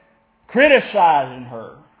of criticizing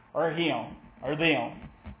her, or him, or them,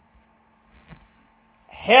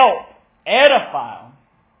 help edify them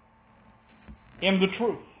in the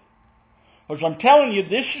truth. Because I'm telling you,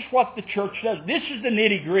 this is what the church does. This is the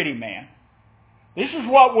nitty-gritty, man. This is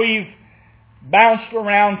what we've bounced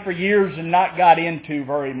around for years and not got into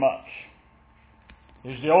very much.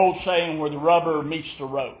 There's the old saying where the rubber meets the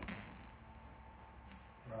road.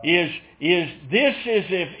 If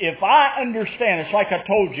I understand, it's like I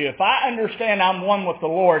told you, if I understand I'm one with the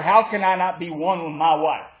Lord, how can I not be one with my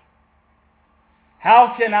wife?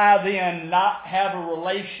 How can I then not have a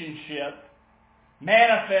relationship,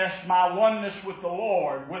 manifest my oneness with the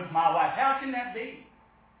Lord with my wife? How can that be?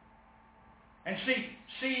 And see,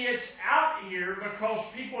 it's out here because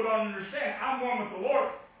people don't understand. I'm one with the Lord.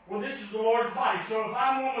 Well, this is the Lord's body. So if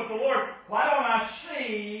I'm one with the Lord, why don't I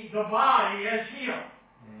see the body as Him?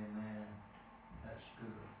 Amen. That's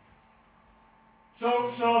good. So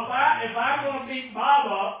if I'm going to beat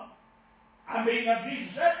Bob up, I'm beating up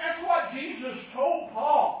Jesus. That's what Jesus told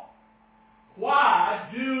Paul. Why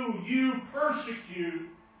do you persecute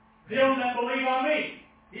them that believe on me?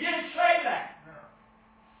 He didn't say that.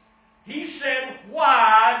 He said,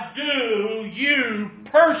 why do you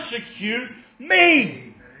persecute me?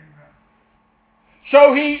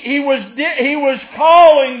 So he was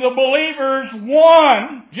calling the believers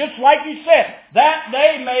one, just like he said, that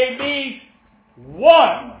they may be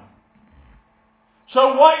one.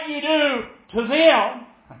 So what you do to them,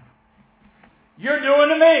 you're doing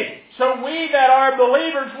to me. So we that are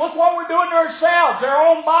believers, look what we're doing to ourselves, our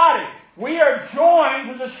own body. We are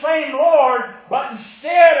joined to the same Lord, but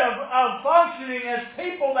instead of functioning as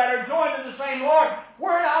people that are joined to the same Lord,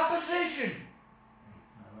 we're in opposition.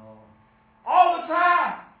 All the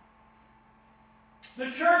time.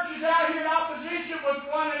 The church is out here in opposition with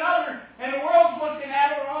one another, and the world's looking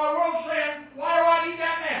at it, and the world's saying, why do I need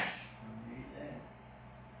that mess?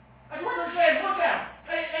 That's what they're saying. Look at them.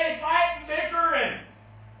 They fight and bicker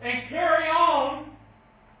and carry on.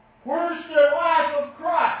 Where's the life of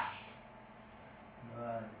Christ?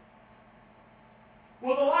 Right.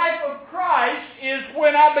 Well, the life of Christ is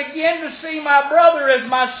when I begin to see my brother as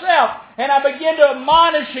myself, and I begin to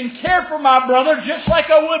admonish and care for my brother just like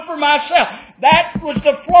I would for myself. That was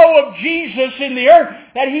the flow of Jesus in the earth,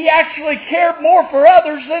 that He actually cared more for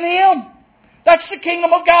others than Him. That's the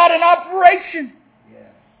kingdom of God in operation. Yeah.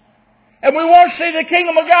 And we want to see the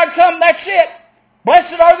kingdom of God come, that's it.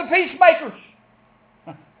 Blessed are the peacemakers.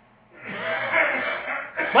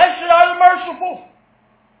 Blessed are the merciful.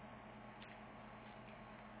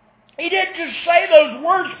 He didn't just say those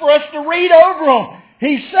words for us to read over them.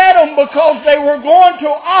 He said them because they were going to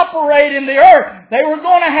operate in the earth. They were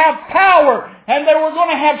going to have power, and they were going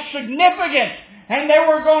to have significance, and they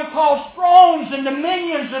were going to cause thrones and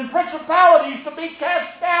dominions and principalities to be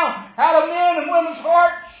cast down out of men and women's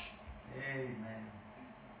hearts. Amen.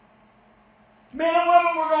 Men and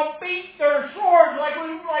women were going to beat their swords like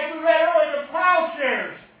we read earlier, the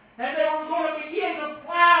plowshares, and they were going to begin to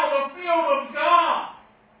plow the field of God.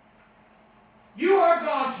 You are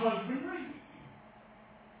God's husbandry.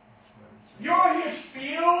 You're His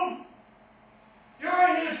field.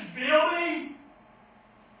 You're His building.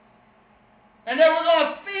 And they were going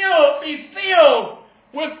to be filled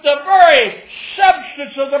with the very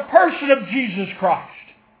substance of the person of Jesus Christ.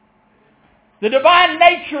 The divine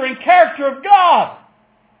nature and character of God.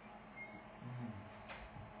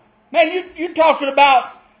 Man, you're talking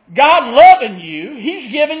about God loving you.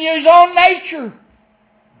 He's given you His own nature.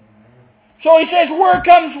 So He says, where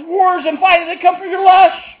comes wars and fighting? They come from your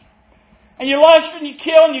lust. And you lust and you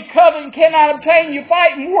kill and you covet and cannot obtain. You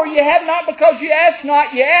fight and war. You have not because you ask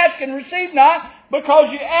not. You ask and receive not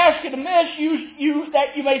because you ask it amiss,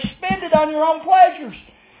 that you may spend it on your own pleasures.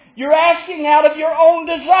 You're asking out of your own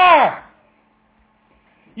desire.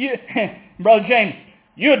 Brother James,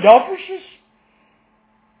 you adulteresses?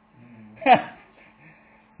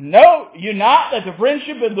 No, you're not. That the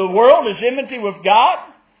friendship of the world is enmity with God.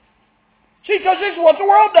 See, because this is what the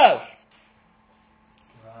world does.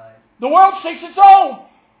 Right. The world seeks its own.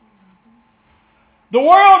 The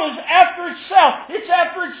world is after itself. It's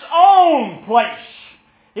after its own place.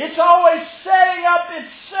 It's always setting up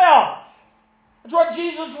itself. That's what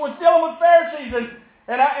Jesus was dealing with Pharisees,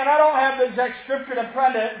 and I don't have the exact scripture that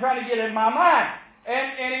I'm trying to get in my mind.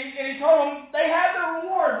 And he told them they had their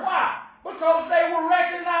reward. Why? Because they were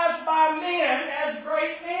recognized by men as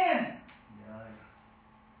great men.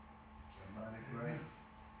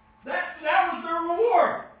 That was their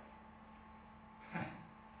reward.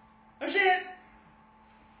 That's it.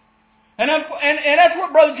 And that's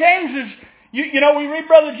what Brother James is. You know, we read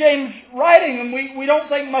Brother James' writing, and we don't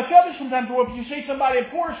think much of it sometimes. Well, if you see somebody in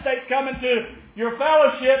poor state coming to your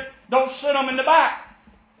fellowship, don't sit them in the back.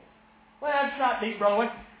 Well, that's not deep,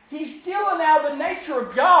 Brother. He's dealing out the nature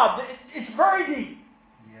of God. It's very deep.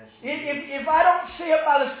 Yes, if I don't see it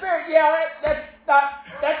by the Spirit,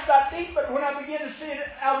 that's not deep. But when I begin to see it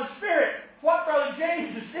out of the Spirit, what Brother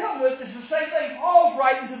James is dealing with is the same thing Paul's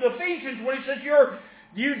writing to the Ephesians when he says,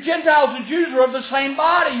 you Gentiles and Jews are of the same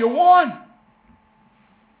body. You're one.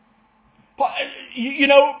 You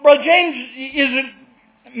know, Brother James isn't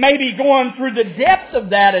maybe going through the depth of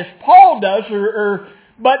that as Paul does,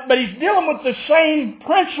 but he's dealing with the same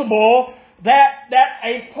principle that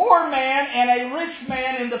a poor man and a rich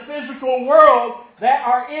man in the physical world that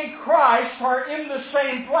are in Christ are in the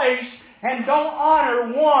same place and don't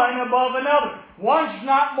honor one above another. One's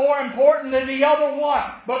not more important than the other one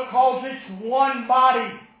because it's one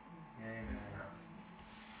body.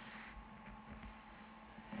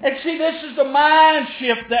 And see, this is the mind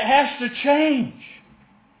shift that has to change.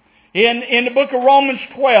 In the book of Romans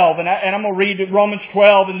 12, and I'm going to read Romans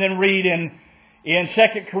 12 and then read in 2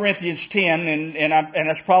 Corinthians 10, and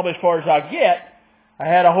that's probably as far as I'll get. I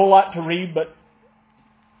had a whole lot to read, but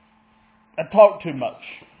I talked too much.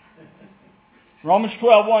 Romans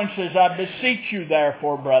 12:1 says, I beseech you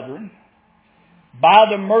therefore, brethren, by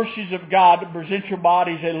the mercies of God, to present your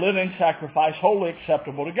bodies a living sacrifice, wholly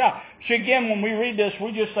acceptable to God. See, again, when we read this,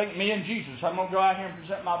 we just think me and Jesus. I'm going to go out here and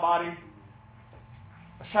present my body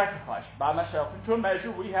a sacrifice by myself. And to a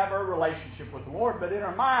measure, we have our relationship with the Lord, but in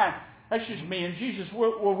our mind, that's just me and Jesus.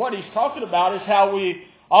 Well, what he's talking about is how we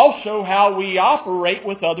operate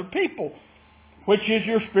with other people, which is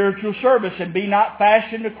your spiritual service. And be not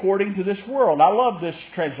fashioned according to this world. I love this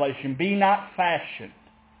translation. Be not fashioned.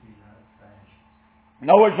 In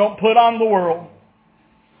other words, don't put on the world,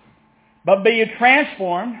 but be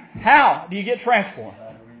transformed. How do you get transformed?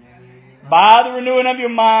 By the renewing of your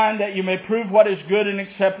mind, that you may prove what is good and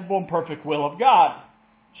acceptable and perfect will of God.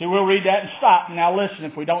 See, we'll read that and stop. Now listen,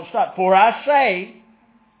 if we don't stop. For I say,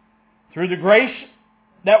 through the grace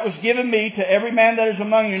that was given me to every man that is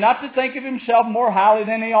among you, not to think of himself more highly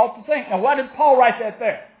than he ought to think. Now why did Paul write that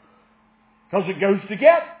there? Because it goes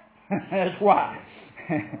together. That's why.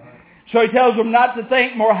 So he tells them not to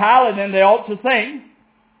think more highly than they ought to think,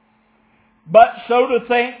 but so to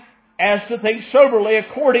think as to think soberly,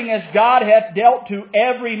 according as God hath dealt to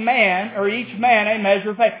every man, or each man, a measure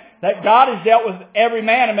of faith. That God has dealt with every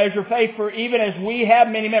man a measure of faith, for even as we have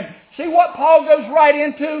many members. See what Paul goes right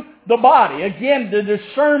into? The body. Again, the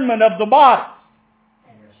discernment of the body.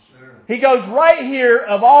 Yes, sir. He goes right here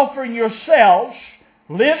of offering yourselves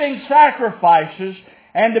living sacrifices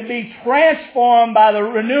and to be transformed by the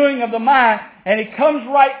renewing of the mind. And he comes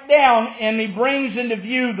right down and he brings into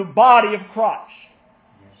view the body of Christ.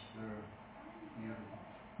 Yes, sir.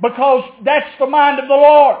 Because that's the mind of the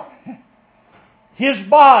Lord. His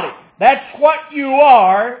body. That's what you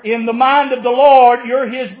are in the mind of the Lord. You're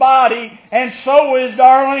His body, and so is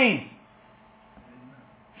Darlene.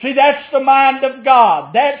 See, that's the mind of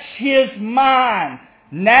God. That's His mind.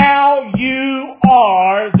 Now you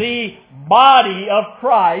are the body of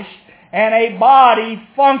Christ, and a body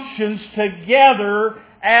functions together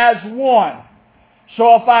as one.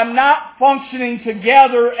 So if I'm not functioning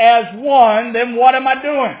together as one, then what am I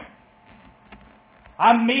doing?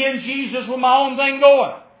 I'm me and Jesus with my own thing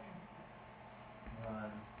going.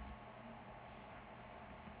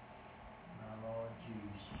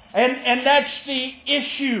 And that's the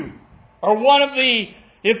issue, or one of the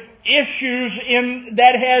issues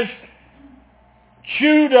that has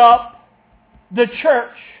chewed up the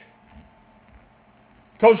church.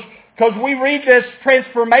 Because we read this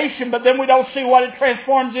transformation, but then we don't see what it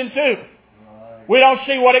transforms into. We don't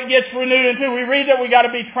see what it gets renewed into. We read that we got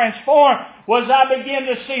to be transformed. Well, as I begin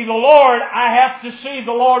to see the Lord, I have to see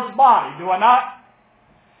the Lord's body, do I not?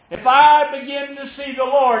 If I begin to see the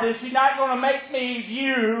Lord, is He not going to make me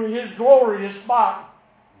view His glorious body?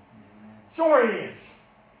 Sure He is.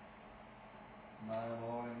 My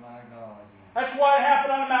Lord and my God. That's why it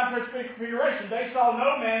happened on the Mount of Transfiguration. They saw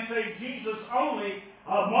no man save Jesus only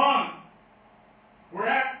among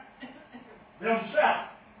themselves.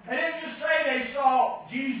 They didn't just say they saw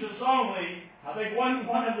Jesus only. I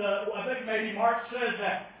think maybe Mark says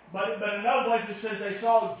that. But in another place it says they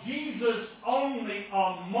saw Jesus only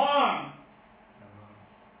among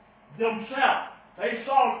themselves. They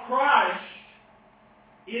saw Christ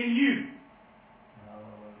in you.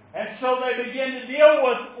 And so they begin to deal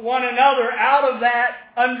with one another out of that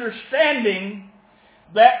understanding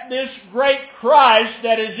that this great Christ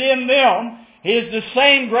that is in them is the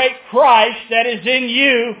same great Christ that is in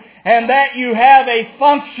you, and that you have a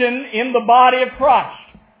function in the body of Christ.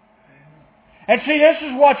 And see, this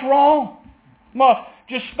is what's wrong. Well,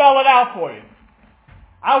 just spell it out for you.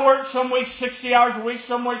 I work some weeks 60 hours a week,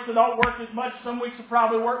 some weeks I don't work as much, some weeks I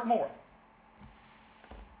probably work more.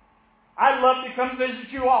 I'd love to come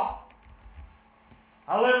visit you all.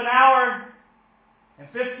 I live an hour and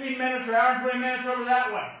 15 minutes or hour and 20 minutes over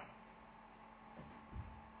that way.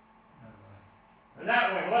 Or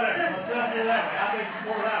that way, whatever. Let's just do that way. I think it's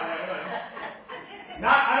more that way.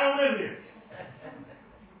 I don't live here.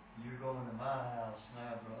 You're going to my house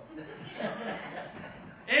now, brother.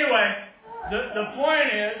 Anyway, the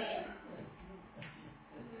point is,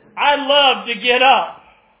 I love to get up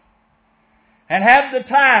and have the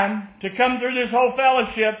time to come through this whole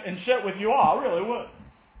fellowship and sit with you all. I really would.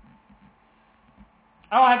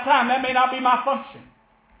 I don't have time. That may not be my function.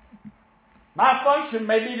 My function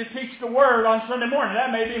may be to teach the Word on Sunday morning.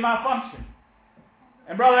 That may be my function.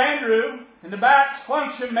 And Brother Andrew, in the back's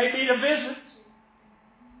function may be to visit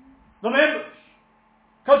the members.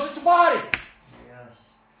 Because it's a body. Yes.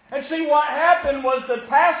 And see, what happened was the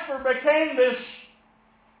pastor became this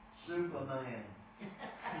Superman.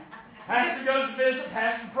 pastor goes to visit,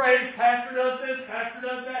 pastor prays, pastor does this, pastor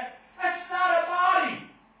does that. That's not a body.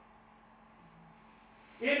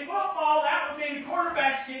 In football, that would mean the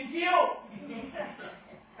quarterback's getting killed.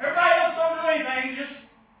 Everybody else don't do anything.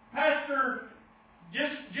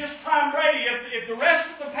 Just Tom Brady. If the rest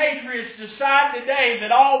of the Patriots decide today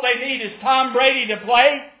that all they need is Tom Brady to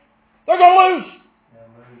play, they're going to lose.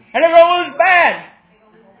 And they're going to lose bad.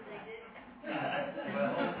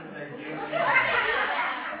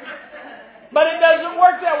 But it doesn't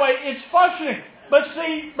work that way. It's functioning. But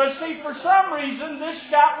see, for some reason, this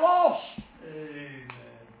got lost.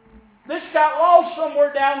 This got lost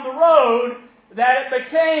somewhere down the road, that it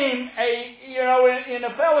became in a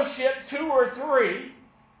fellowship 2 or 3.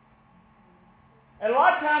 And a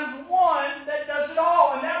lot of times one that does it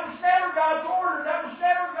all. And that was never God's order. That was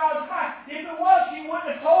never God's mind. If it was, He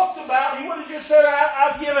wouldn't have talked about it. He would have just said,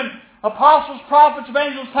 I've given apostles, prophets,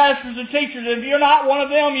 evangelists, pastors, and teachers. And if you're not one of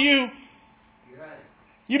them, you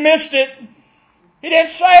missed it. He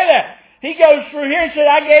didn't say that. He goes through here and said,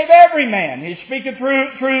 I gave every man. He's speaking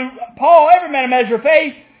through Paul, every man a measure of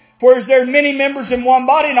faith. For as there are many members in one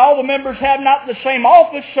body, and all the members have not the same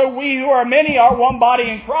office, so we who are many are one body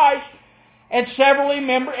in Christ, and jointly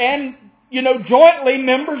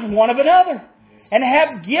members one of another, and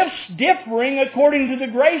have gifts differing according to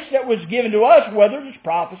the grace that was given to us, whether it's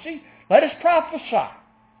prophecy, let us prophesy.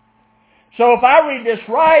 So if I read this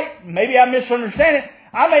right, maybe I misunderstand it,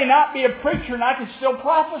 I may not be a preacher and I can still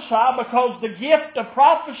prophesy because the gift of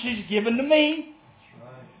prophecy is given to me.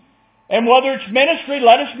 And whether it's ministry,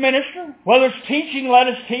 let us minister. Whether it's teaching, let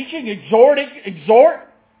us teaching. Exhort.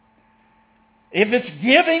 If it's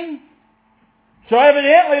giving, so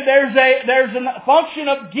evidently there's a function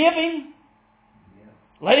of giving.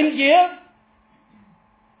 Let him give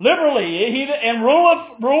liberally, and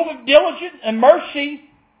rule of diligence and mercy,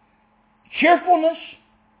 cheerfulness.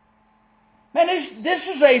 Man, this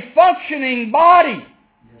is a functioning body.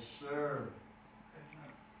 Yes, sir.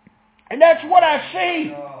 And that's what I see.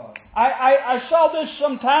 God. I saw this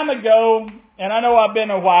some time ago, and I know I've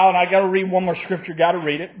been a while, and I got to read one more scripture, got to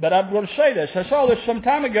read it, but I'm going to say this. I saw this some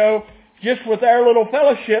time ago, just with our little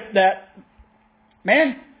fellowship, that,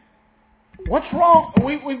 man, what's wrong?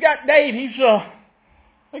 We've got Dave. He's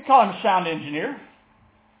they call him a sound engineer.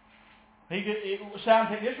 He sound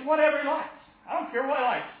technician, whatever he likes. I don't care what he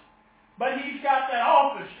likes. But he's got that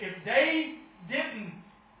office. If Dave didn't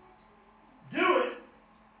do it,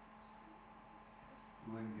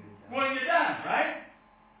 wouldn't get done, right?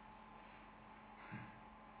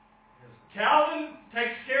 Calvin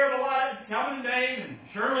takes care of a lot of, Calvin and Dave and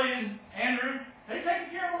Shirley and Andrew, they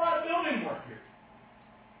take care of a lot of building work here.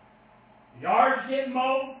 The yard's getting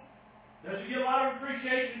mowed. Doesn't get a lot of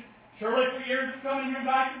appreciation. Shirley for years has come in here and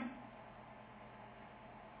vacuum.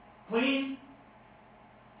 Clean.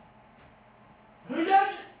 Who does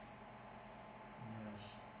it?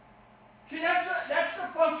 See, that's the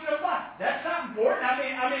function of life. That's not important. I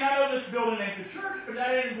mean, I know this building ain't the church, but that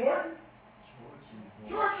ain't important.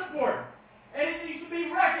 Church important. And it needs to be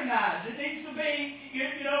recognized. It needs to be,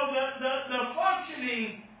 the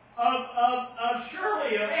functioning of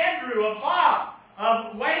Shirley, of Andrew, of Bob,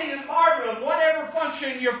 of Wayne and Barbara, of whatever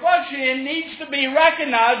function you're functioning needs to be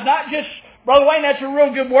recognized. Not just, Brother Wayne, that's a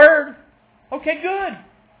real good word. Okay, good.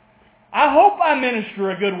 I hope I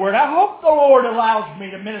minister a good word. I hope the Lord allows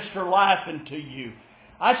me to minister life into you.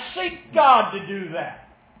 I seek God to do that.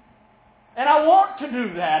 And I want to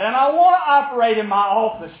do that. And I want to operate in my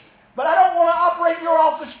office. But I don't want to operate in your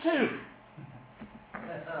office too.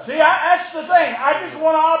 See, that's the thing. I just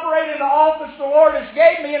want to operate in the office the Lord has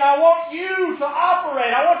gave me, and I want you to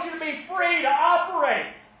operate. I want you to be free to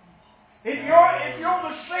operate. If you're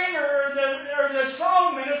the singer or the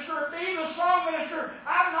song minister, be the song minister.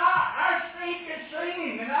 I'm not. I stink at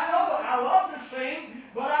singing, and I know it. I love to sing,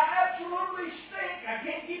 but I absolutely stink. I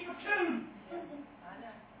can't keep a tune.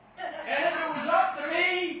 And if it was up to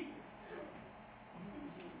me,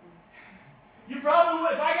 you probably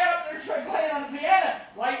would. If I got up there and started playing on the piano,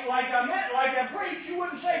 like I preached, you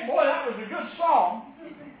wouldn't say, "Boy, that was a good song."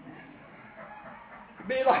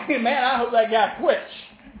 Be like, "Man, I hope that guy quits."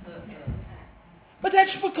 But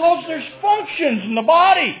that's because there's functions in the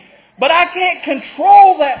body. But I can't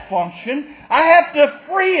control that function. I have to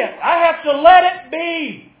free it. I have to let it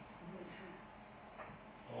be.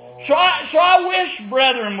 So I wish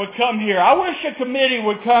brethren would come here. I wish a committee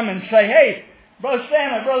would come and say, "Hey, Brother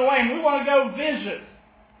Stanley, Brother Wayne, we want to go visit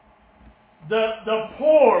the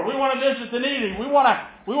poor. We want to visit the needy. We want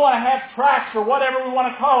to have tracts or whatever we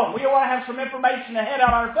want to call them. We want to have some information to hand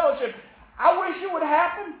out on our fellowship." I wish it would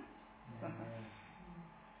happen.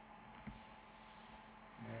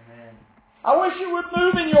 I wish it would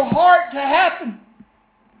move in your heart to happen.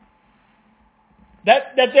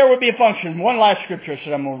 That there would be a function. One last scripture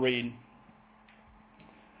that I'm going to read.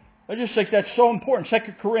 I just think that's so important.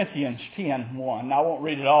 2 Corinthians 10:1. I won't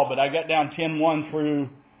read it all, but I got down 10:1 through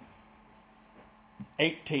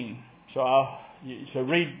 18. So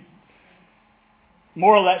read.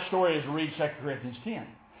 Moral of that story is read 2 Corinthians 10.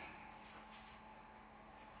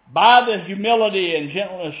 By the humility and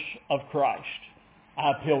gentleness of Christ,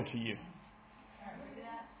 I appeal to you.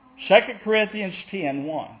 2 Corinthians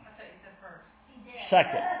 10:1.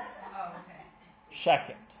 Second.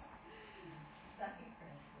 Second.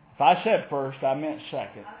 If I said first, I meant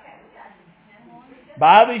second.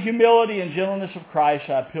 By the humility and gentleness of Christ,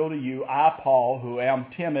 I appeal to you, I, Paul, who am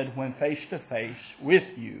timid when face to face with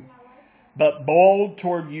you, but bold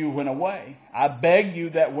toward you when away. I beg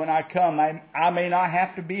you that when I come, I may not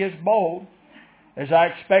have to be as bold as I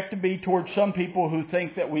expect to be toward some people who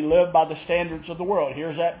think that we live by the standards of the world.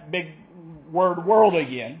 Here's that big word, world,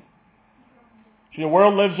 again. See, the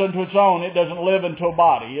world lives unto its own. It doesn't live unto a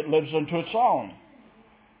body. It lives unto its own.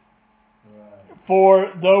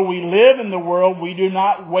 For though we live in the world, we do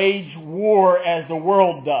not wage war as the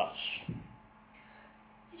world does.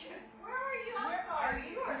 Where are you? I'm sorry.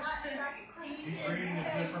 You are not He's reading a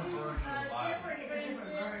different version of the Bible.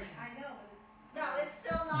 I know. No, it's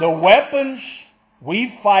still not. The weapons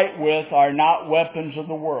we fight with are not weapons of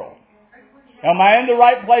the world. Am I in the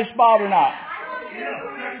right place, Bob, or not?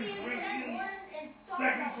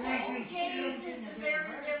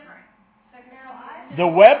 The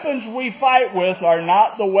weapons we fight with are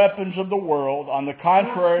not the weapons of the world. On the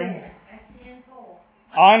contrary,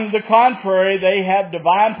 they have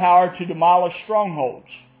divine power to demolish strongholds.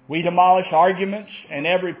 We demolish arguments and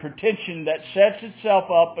every pretension that sets itself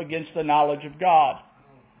up against the knowledge of God.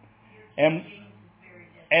 And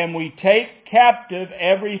and we take captive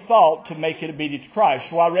every thought to make it obedient to Christ.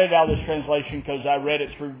 So I read it out of this translation because I read it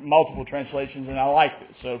through multiple translations and I liked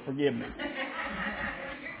it, so forgive me.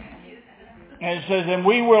 And it says, and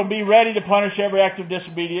we will be ready to punish every act of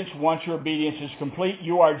disobedience once your obedience is complete.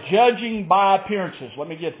 You are judging by appearances. Let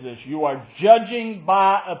me get to this. You are judging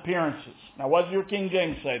by appearances. Now what does your King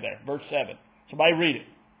James say there? Verse 7. Somebody read it.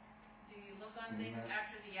 Do you look on things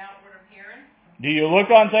after the outward appearance? Do you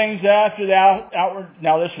look on things after the outward?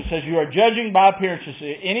 Now this one says, you are judging by appearances.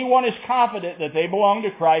 If anyone is confident that they belong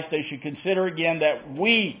to Christ, they should consider again that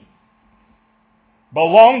we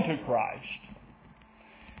belong to Christ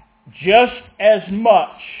just as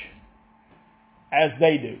much as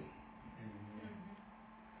they do.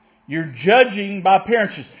 You're judging by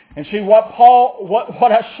appearances. And see what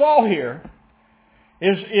I saw here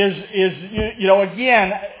is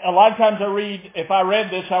again, a lot of times if I read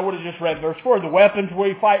this, I would have just read verse 4. The weapons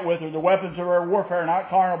we fight with are the weapons of our warfare, not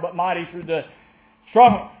carnal, but mighty through the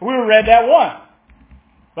strong. We would have read that one.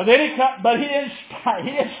 But then he didn't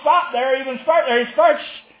stop there, even start there. He starts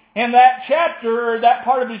in that chapter, or that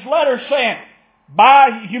part of his letter, saying,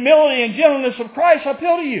 by humility and gentleness of Christ, I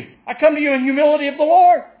appeal to you. I come to you in humility of the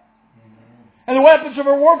Lord. And the weapons of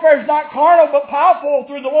our warfare is not carnal, but powerful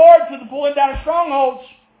through the Lord to the pulling down of strongholds.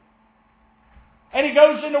 And he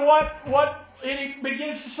goes into and he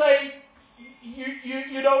begins to say,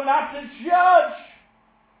 you know, not to judge.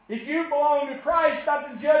 If you belong to Christ, not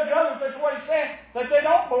to judge others. That's what he's saying, that they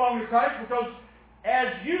don't belong to Christ, because as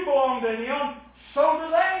you belong to Him, so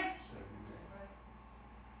do they.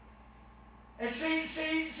 And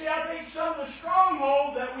see, I think some of the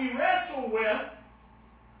stronghold that we wrestle with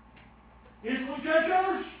is we judge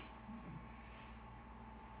others.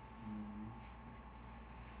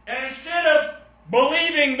 And instead of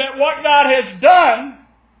believing that what God has done,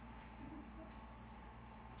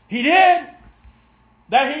 He did,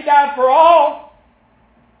 that He died for all,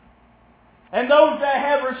 and those that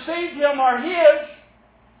have received Him are His,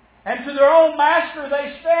 and to their own master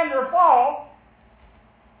they stand or fall,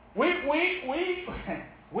 we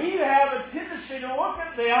have a tendency to look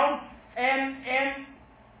at them and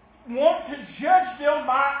want to judge them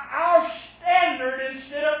by our standard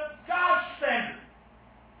instead of God's standard.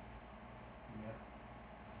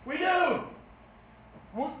 We do.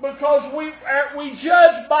 Because we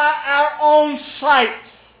judge by our own sight.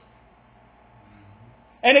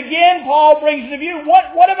 And again, Paul brings to view,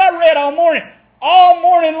 what have I read all morning? All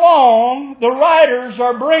morning long, the writers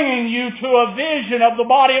are bringing you to a vision of the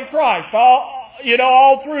body of Christ.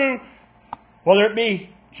 All through, whether it be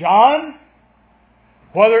John,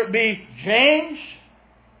 whether it be James,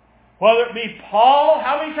 whether it be Paul.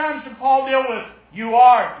 How many times did Paul deal with you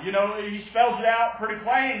are? You know, he spells it out pretty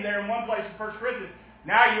plain there in one place in 1 Corinthians.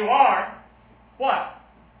 Now you are what?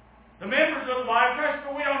 The members of the body of Christ,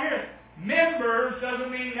 but we don't hear it. Members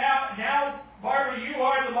doesn't mean now, Barbara, you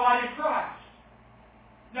are the body of Christ.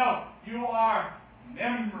 No, you are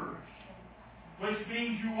members, which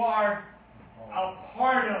means you are a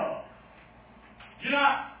part of. You're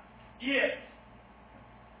not it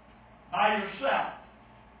by yourself.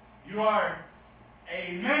 You are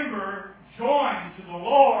a member joined to the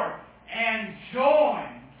Lord and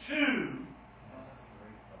joined to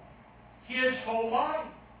His whole body.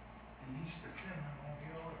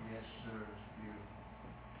 Yes, sir. It's beautiful.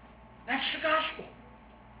 That's the gospel.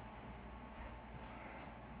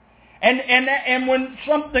 And when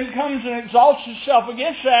something comes and exalts itself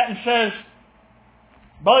against that and says,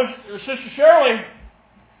 Brother or Sister Shirley,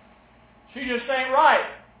 she just ain't right.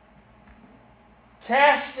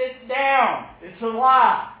 Cast it down. It's a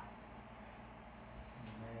lie.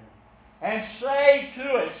 And say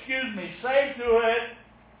to it,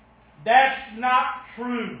 that's not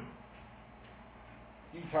true.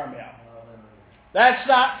 You can turn me out. That's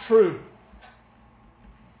not true.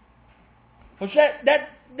 Because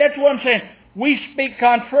that's what I'm saying. We speak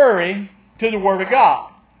contrary to the Word of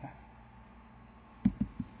God.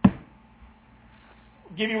 I'll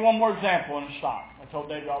give you one more example and stop. I told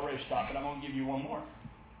David already stop, but I'm going to give you one more.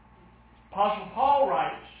 Apostle Paul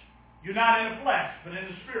writes, you're not in the flesh, but in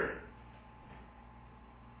the Spirit.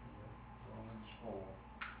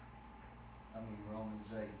 Romans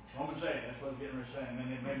 8. Romans 8, that's what I was getting ready to say, and then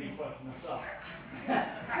it made me question myself.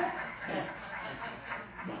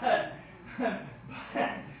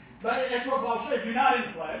 But that's what Paul says, you're not in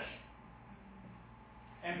the flesh.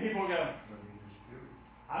 And people go,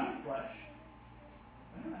 I'm in the flesh.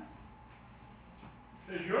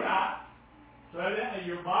 Says you're not. So evidently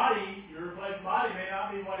your body, your flesh body may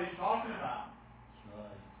not be what he's talking about.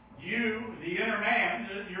 You, the inner man,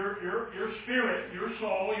 your spirit, your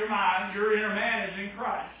soul, your mind, your inner man is in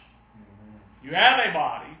Christ. You have a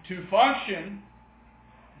body to function,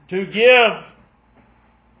 to give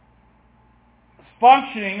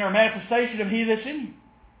functioning or manifestation of He that's in you.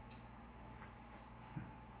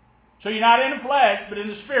 So you're not in the flesh, but in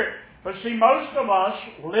the Spirit. But see, most of us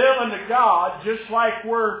live unto God just like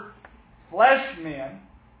we're flesh men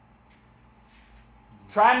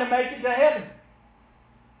trying to make it to heaven.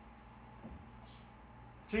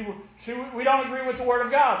 See, we don't agree with the Word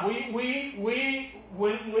of God. With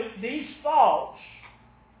these thoughts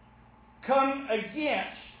come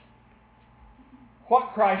against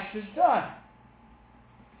what Christ has done.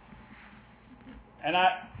 And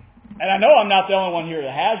I know I'm not the only one here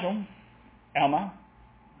that has them. Am I?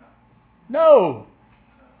 No.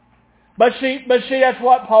 But see, that's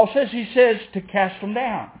what Paul says. He says to cast them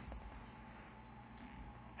down.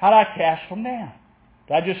 How do I cast them down?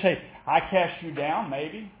 Did I just say, I cast you down,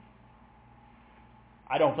 maybe?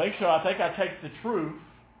 I don't think so. I think I take the truth.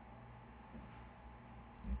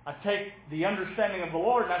 I take the understanding of the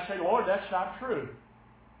Lord and I say, Lord, that's not true.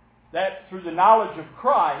 That through the knowledge of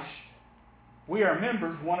Christ, we are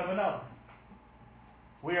members one of another.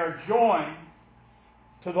 We are joined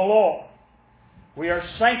to the Lord. We are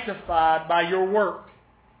sanctified by your work.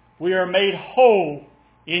 We are made whole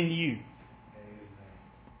in you.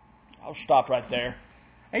 I'll stop right there.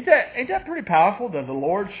 Ain't that pretty powerful that the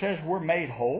Lord says we're made whole?